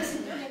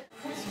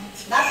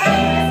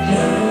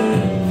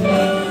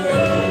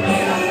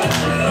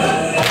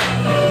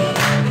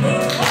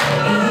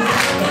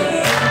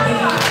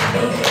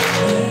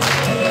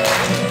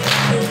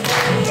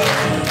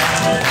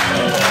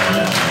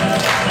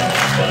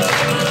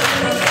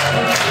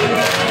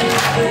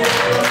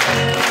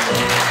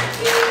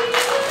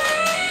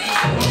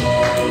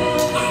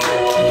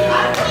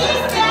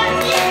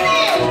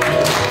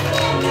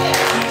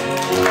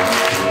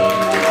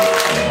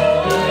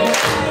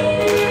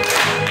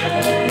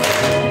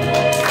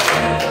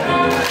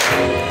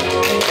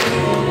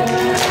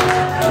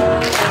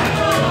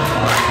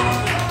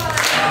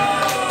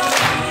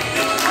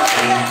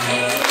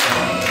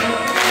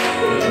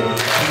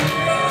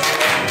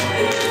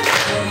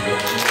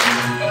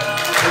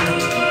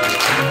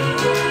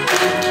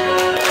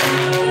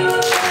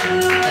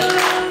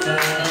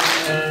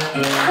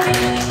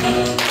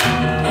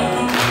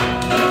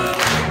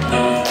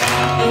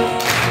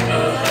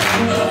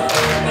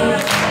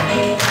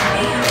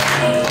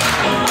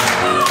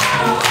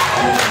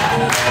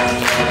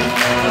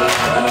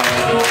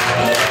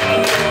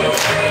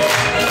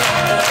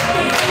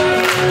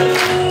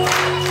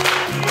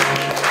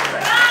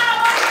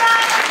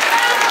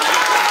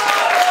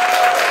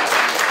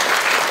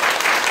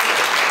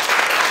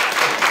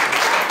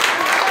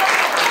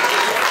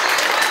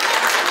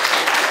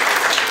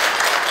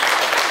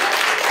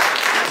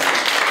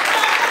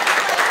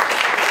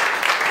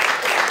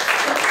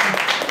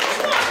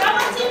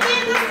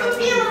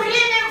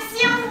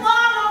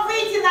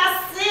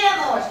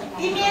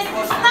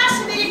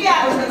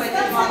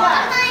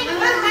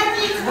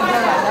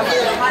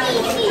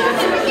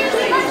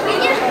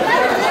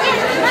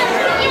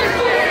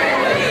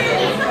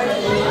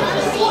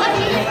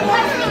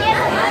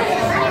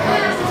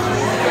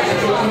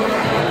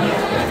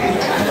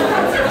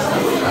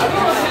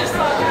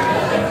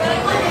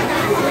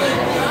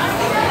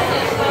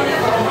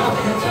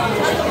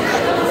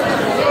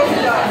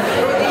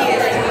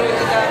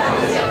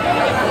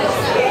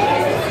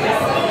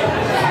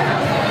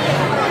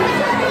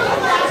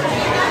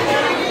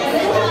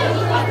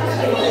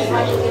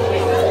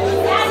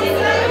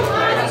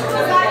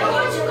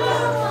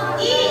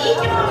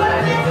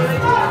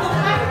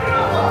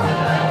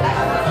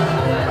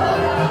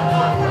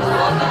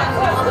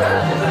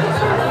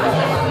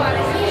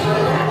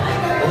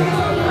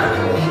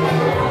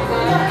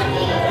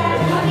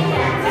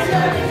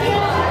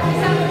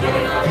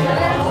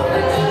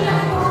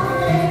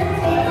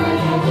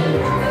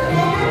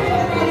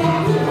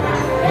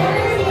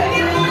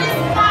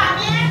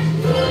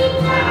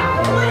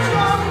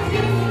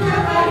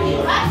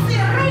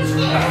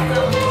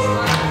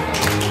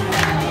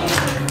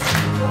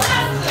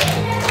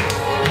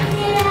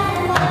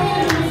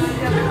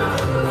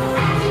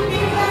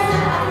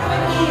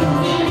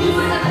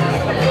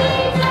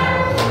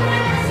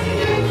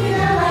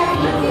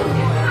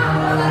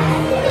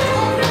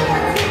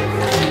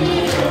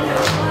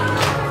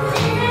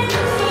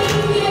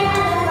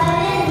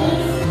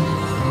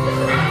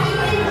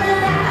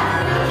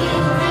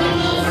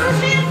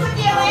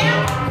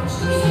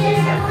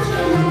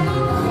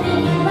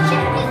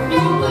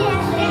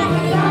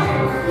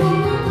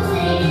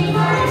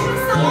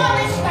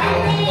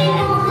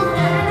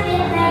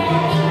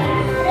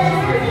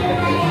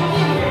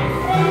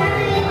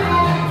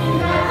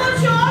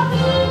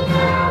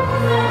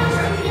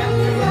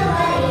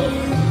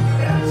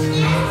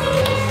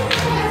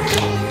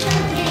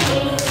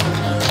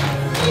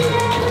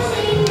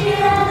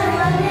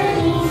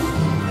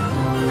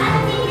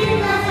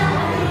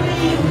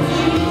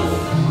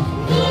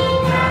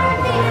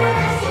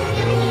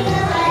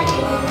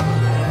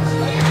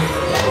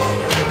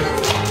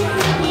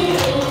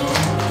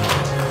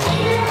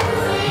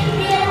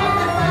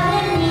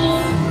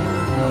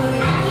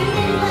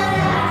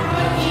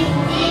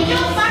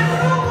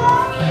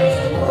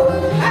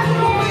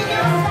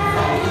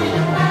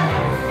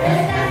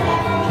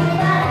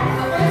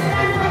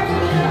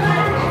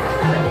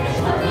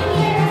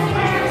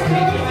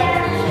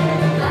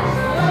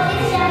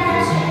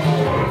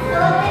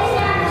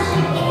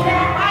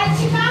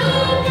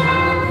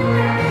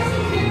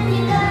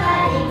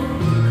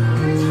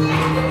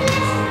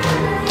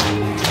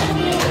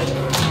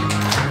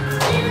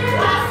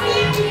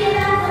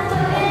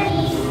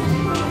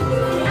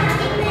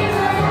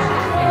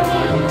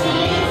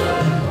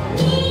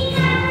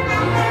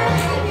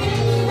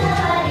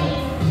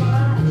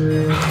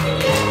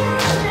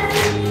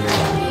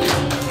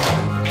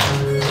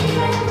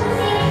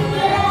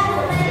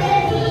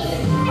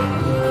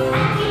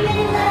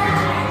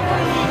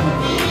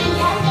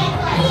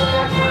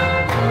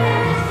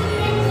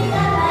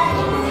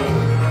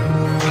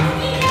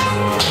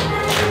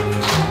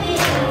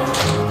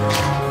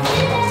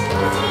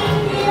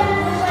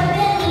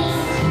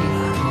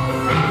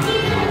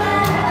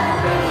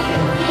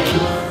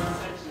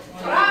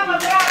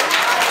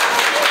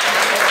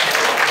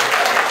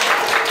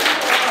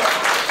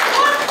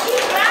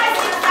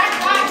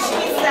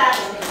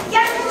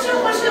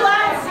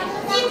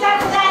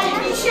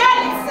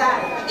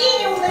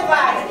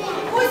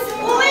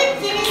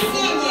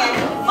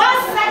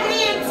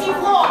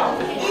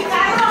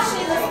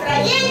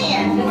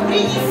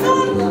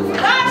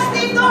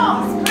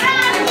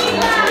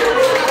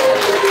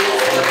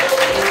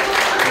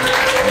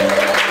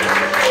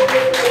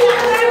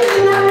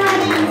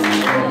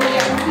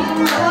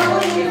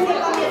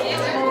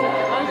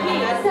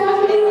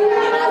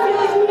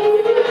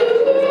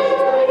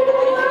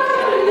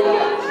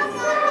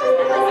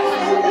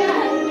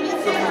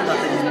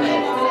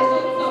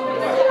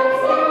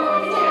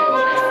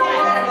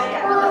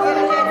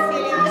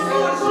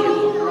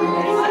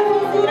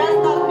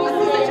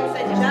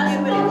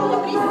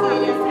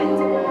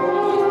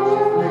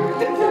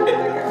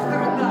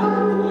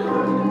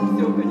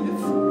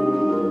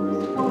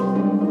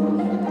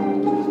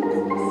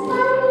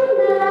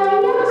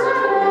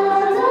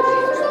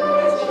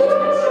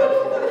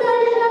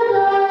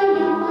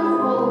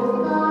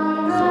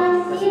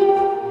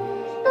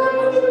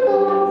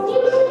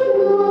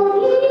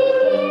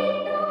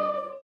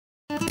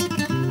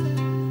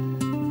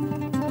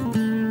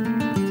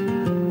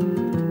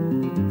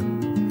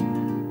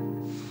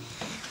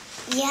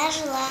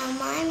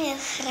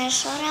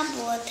 хорошо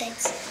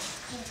работать.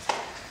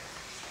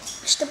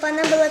 Чтобы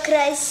она была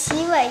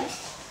красивой,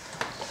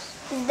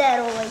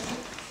 здоровой.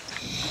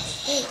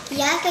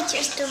 Я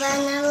хочу, чтобы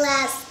она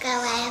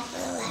ласковая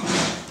была.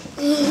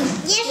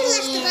 Я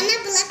желаю, чтобы она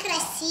была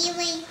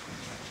красивой.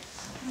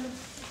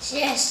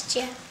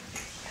 Счастье,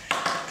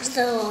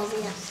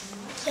 здоровье.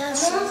 Я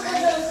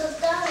желаю,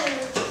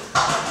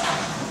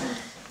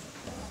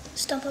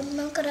 чтобы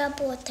много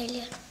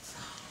работали.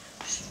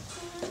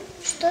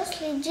 Что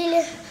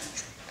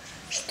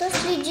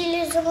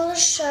следили за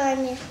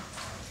малышами.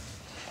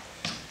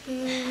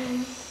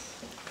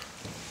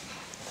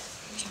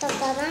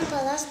 Чтобы она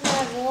была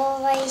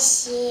здоровой и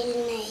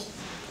сильной.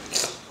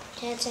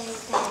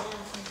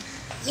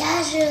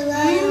 Я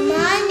желаю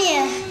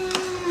маме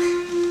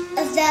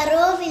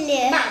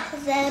здоровья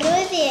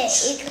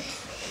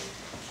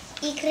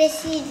и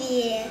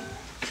красивее.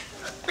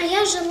 А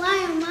я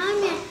желаю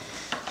маме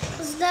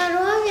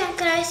здоровья,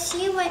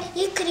 красивой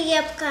и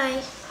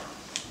крепкой.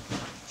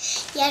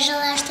 Я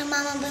желаю, чтобы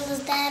мама была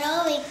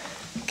здоровой,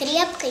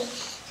 крепкой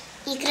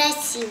и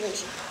красивой.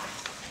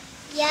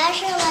 Я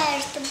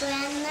желаю, чтобы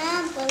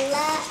она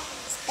была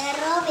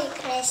здоровой,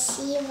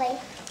 красивой.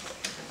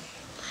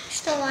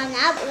 Чтобы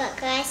она была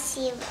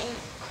красивой.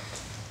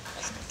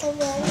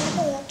 Чтобы она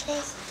была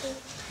красивой.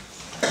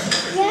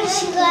 Я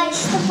желаю,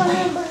 чтобы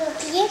она была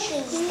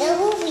крепкой,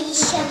 здоровой и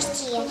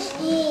счастье.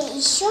 И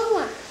еще,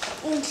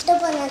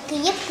 чтобы она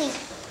крепкой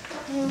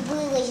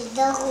была и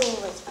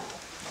здоровой.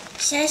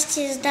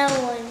 Счастье и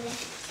здоровье.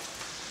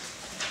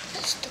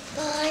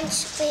 Чтобы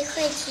раньше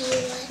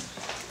приходила.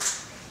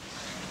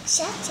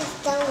 Счастье и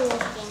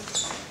здоровье.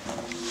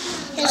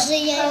 Я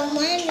желаю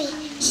маме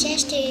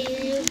счастья и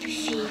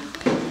любви.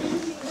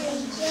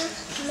 Я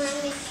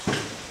маме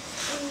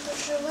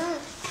пожелаю,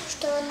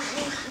 что она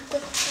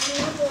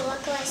была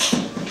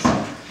красивой.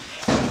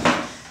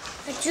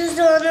 Хочу,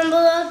 чтобы она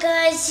была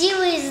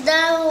красивой и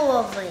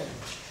здоровой.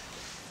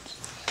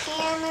 И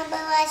она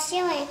была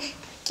силой,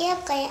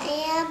 крепкой, и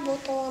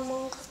работала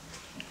много.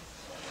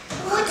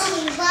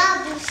 Очень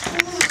бабушку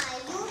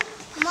мою,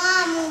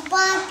 маму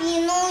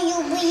папину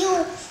люблю.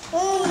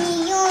 У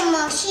нее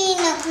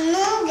морщинок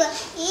много,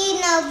 и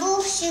на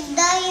лбу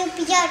всегда и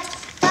 5.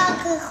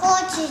 Так и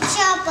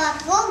хочется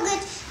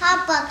потрогать, а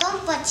потом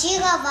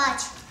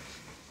поцеловать.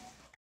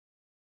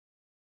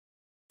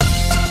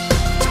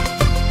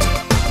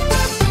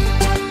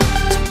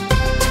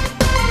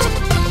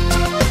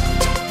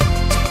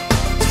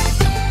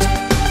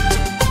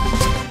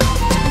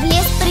 В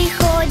лес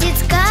приходит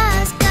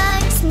сказка,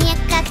 снег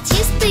как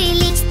чистый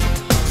лист.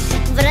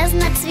 В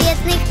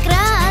разноцветных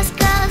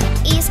красках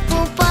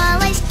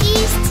искупалась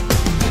кисть.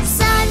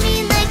 Сами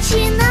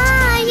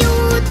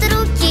начинают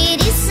руки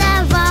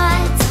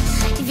рисовать,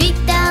 ведь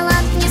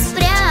талант не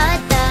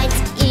спрятать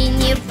и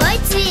не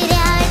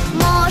потерять.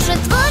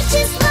 Может,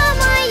 творчество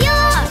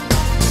мое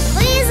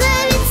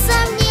вызовет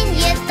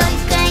сомнение,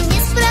 только не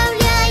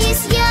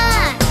справляюсь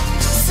я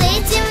с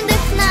этим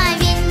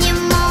вдохновением.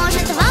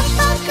 Может, вам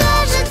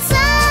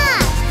покажется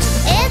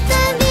это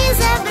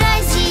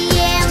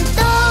безобразием,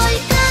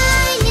 только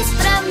не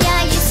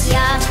справляюсь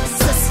я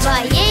со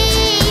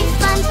своей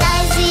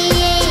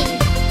фантазией.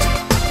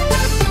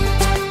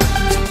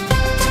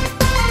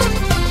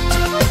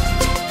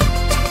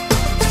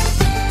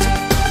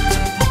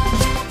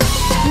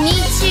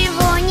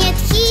 Ничего нет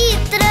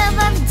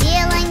хитрого в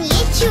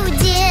делании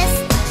чудес.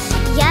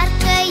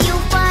 Яркою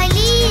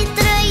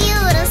палитрою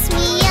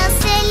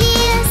рассмеялся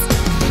лес,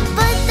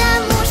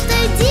 потому что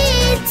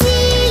дети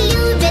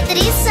любят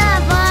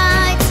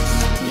рисовать,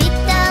 ведь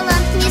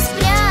талант не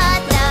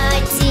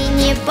спрятать и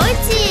не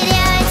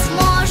потерять.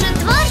 Может,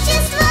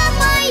 творчество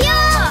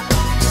мое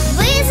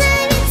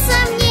вызовет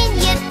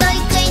сомнение,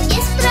 только не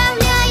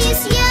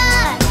справляюсь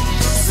я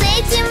с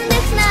этим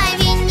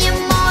вдохновением.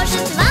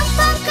 Может, вам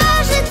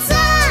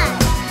покажется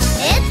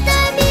это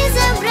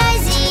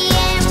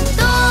безобразием,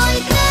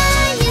 только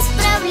не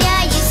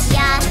справляюсь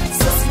я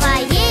со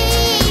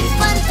своей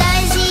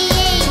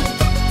фантазией.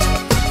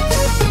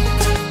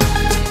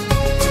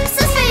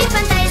 Со своей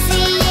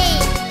фантазией.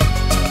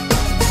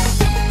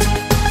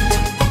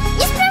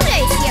 Не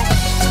справляюсь я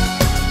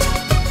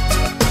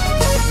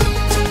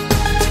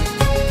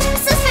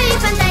со своей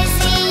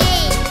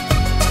фантазией.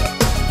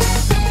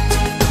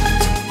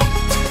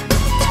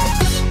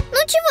 Ну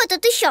чего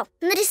тут еще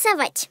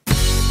нарисовать?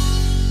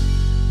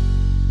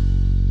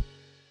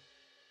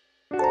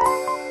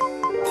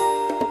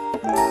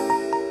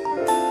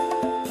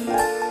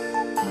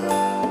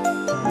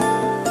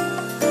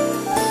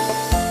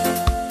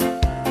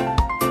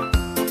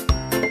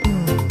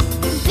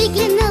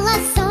 Выглянуло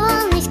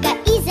солнышко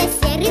из-за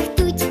серых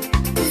туч,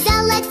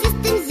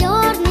 золотистым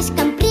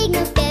зернышком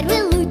прыгнул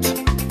первый луч.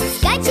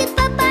 Скачет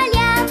по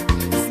полям,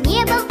 с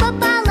небом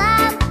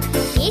пополам,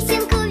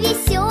 песенку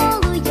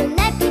веселую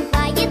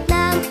напевает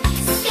нам.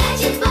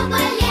 Скачет по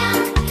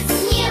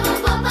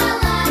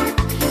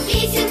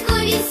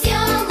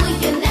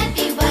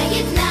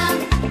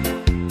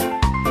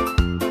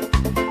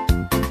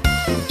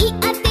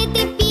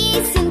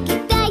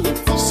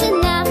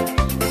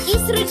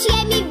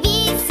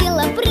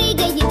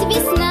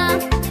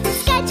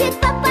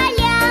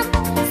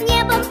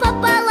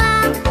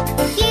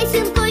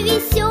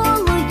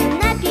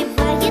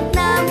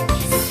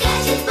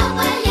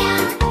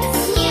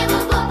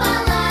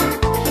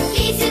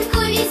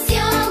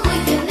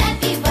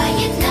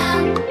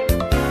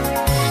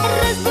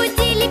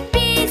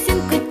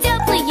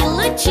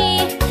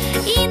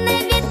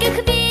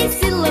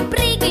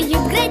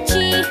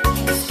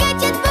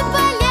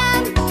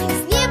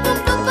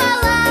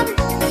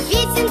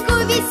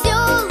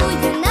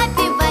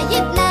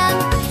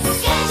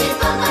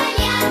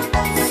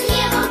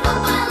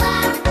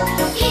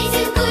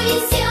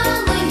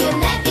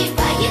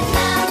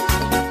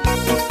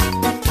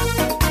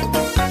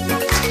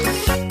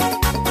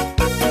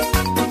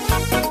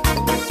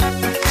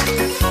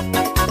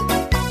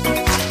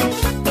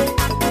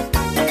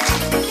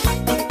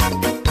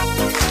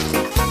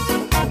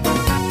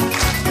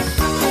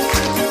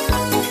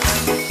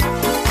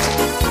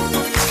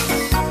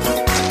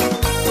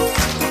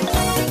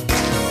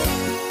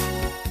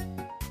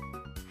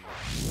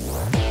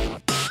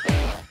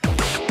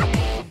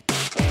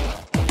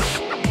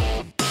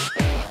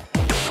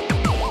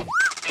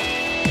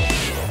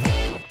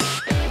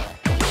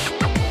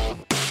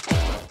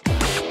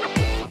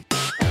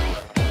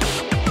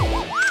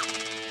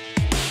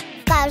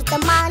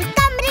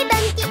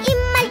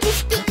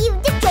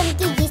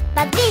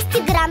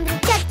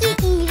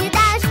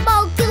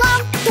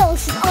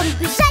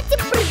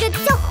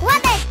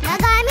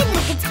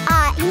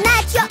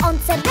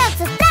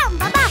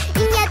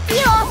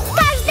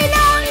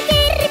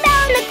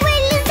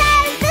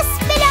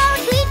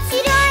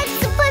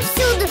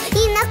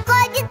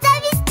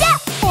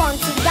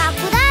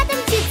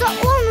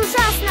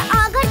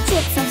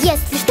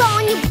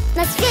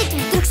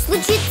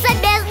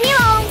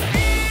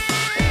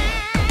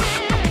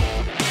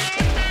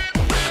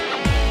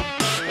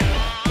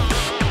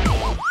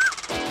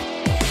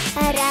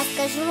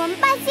Расскажу вам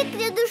по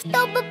секрету,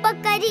 чтобы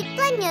покорить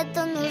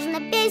планету, нужно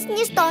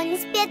песни, что не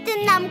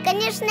спеты, нам,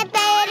 конечно,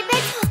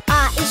 перепеть.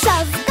 А еще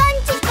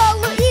закончить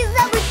школу и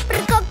забыть про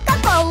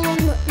Кока-Колу.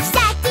 Ну и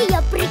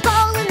всякие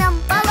приколы нам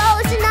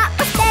положено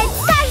успеть.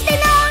 Каждый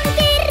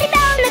новенький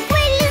ребенок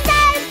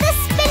вылезает из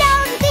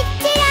пеленки,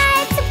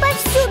 теряется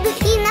повсюду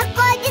и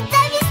находится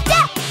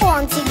везде.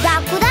 Он всегда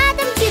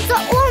куда-то мчится,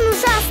 он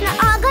ужасно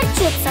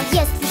огорчится,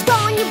 если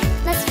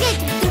что-нибудь на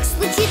свете вдруг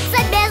случится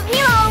без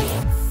него.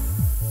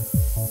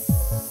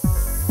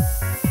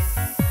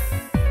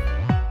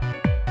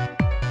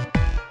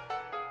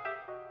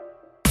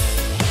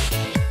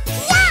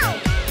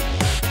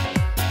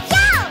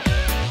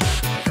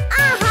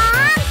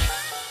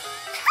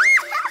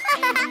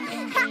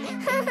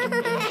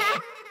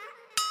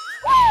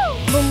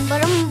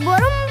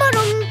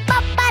 Бум-барум-бурум-бурум,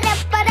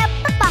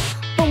 па-пара-пара-па-па.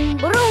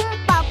 Бум-бурум,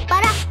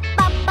 па-пара,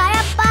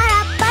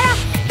 па-пара-пара-пара.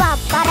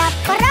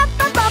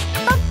 Па-пара-пара-па-па,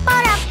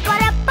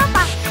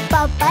 па-пара-пара-па-па.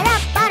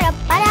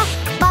 Па-пара-пара-пара,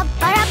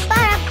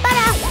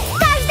 па-пара-пара-пара.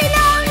 Каждый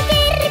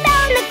новенький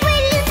ребенок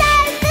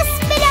вылезает из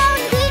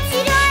пеленки,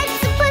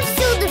 теряется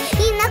повсюду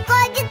и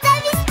находится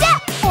везде.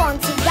 Он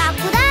всегда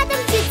куда-то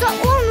мчится,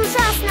 он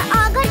ужасно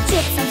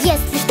огорчится,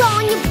 если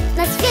что-нибудь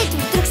на свете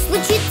вдруг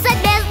случится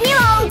без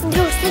него.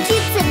 Вдруг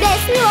случится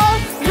без него.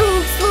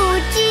 Вдруг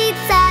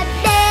случится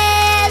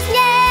без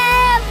него.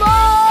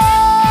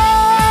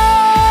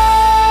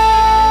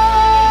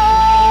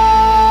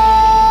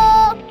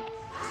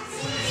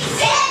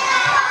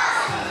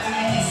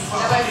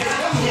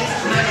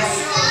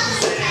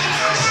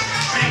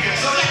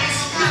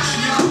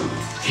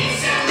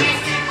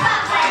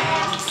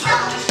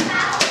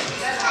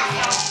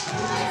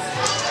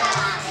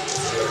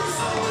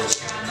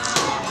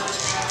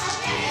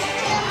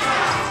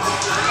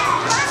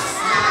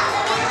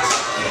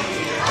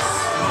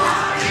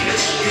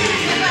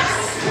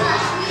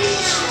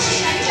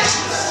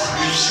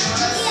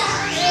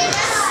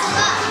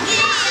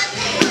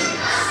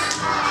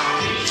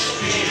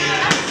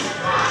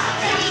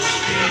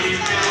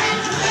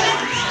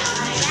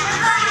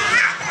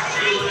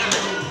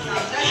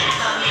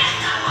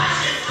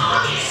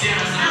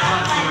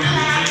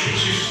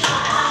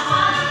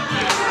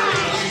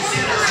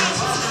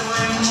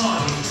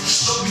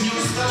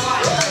 Солнышко,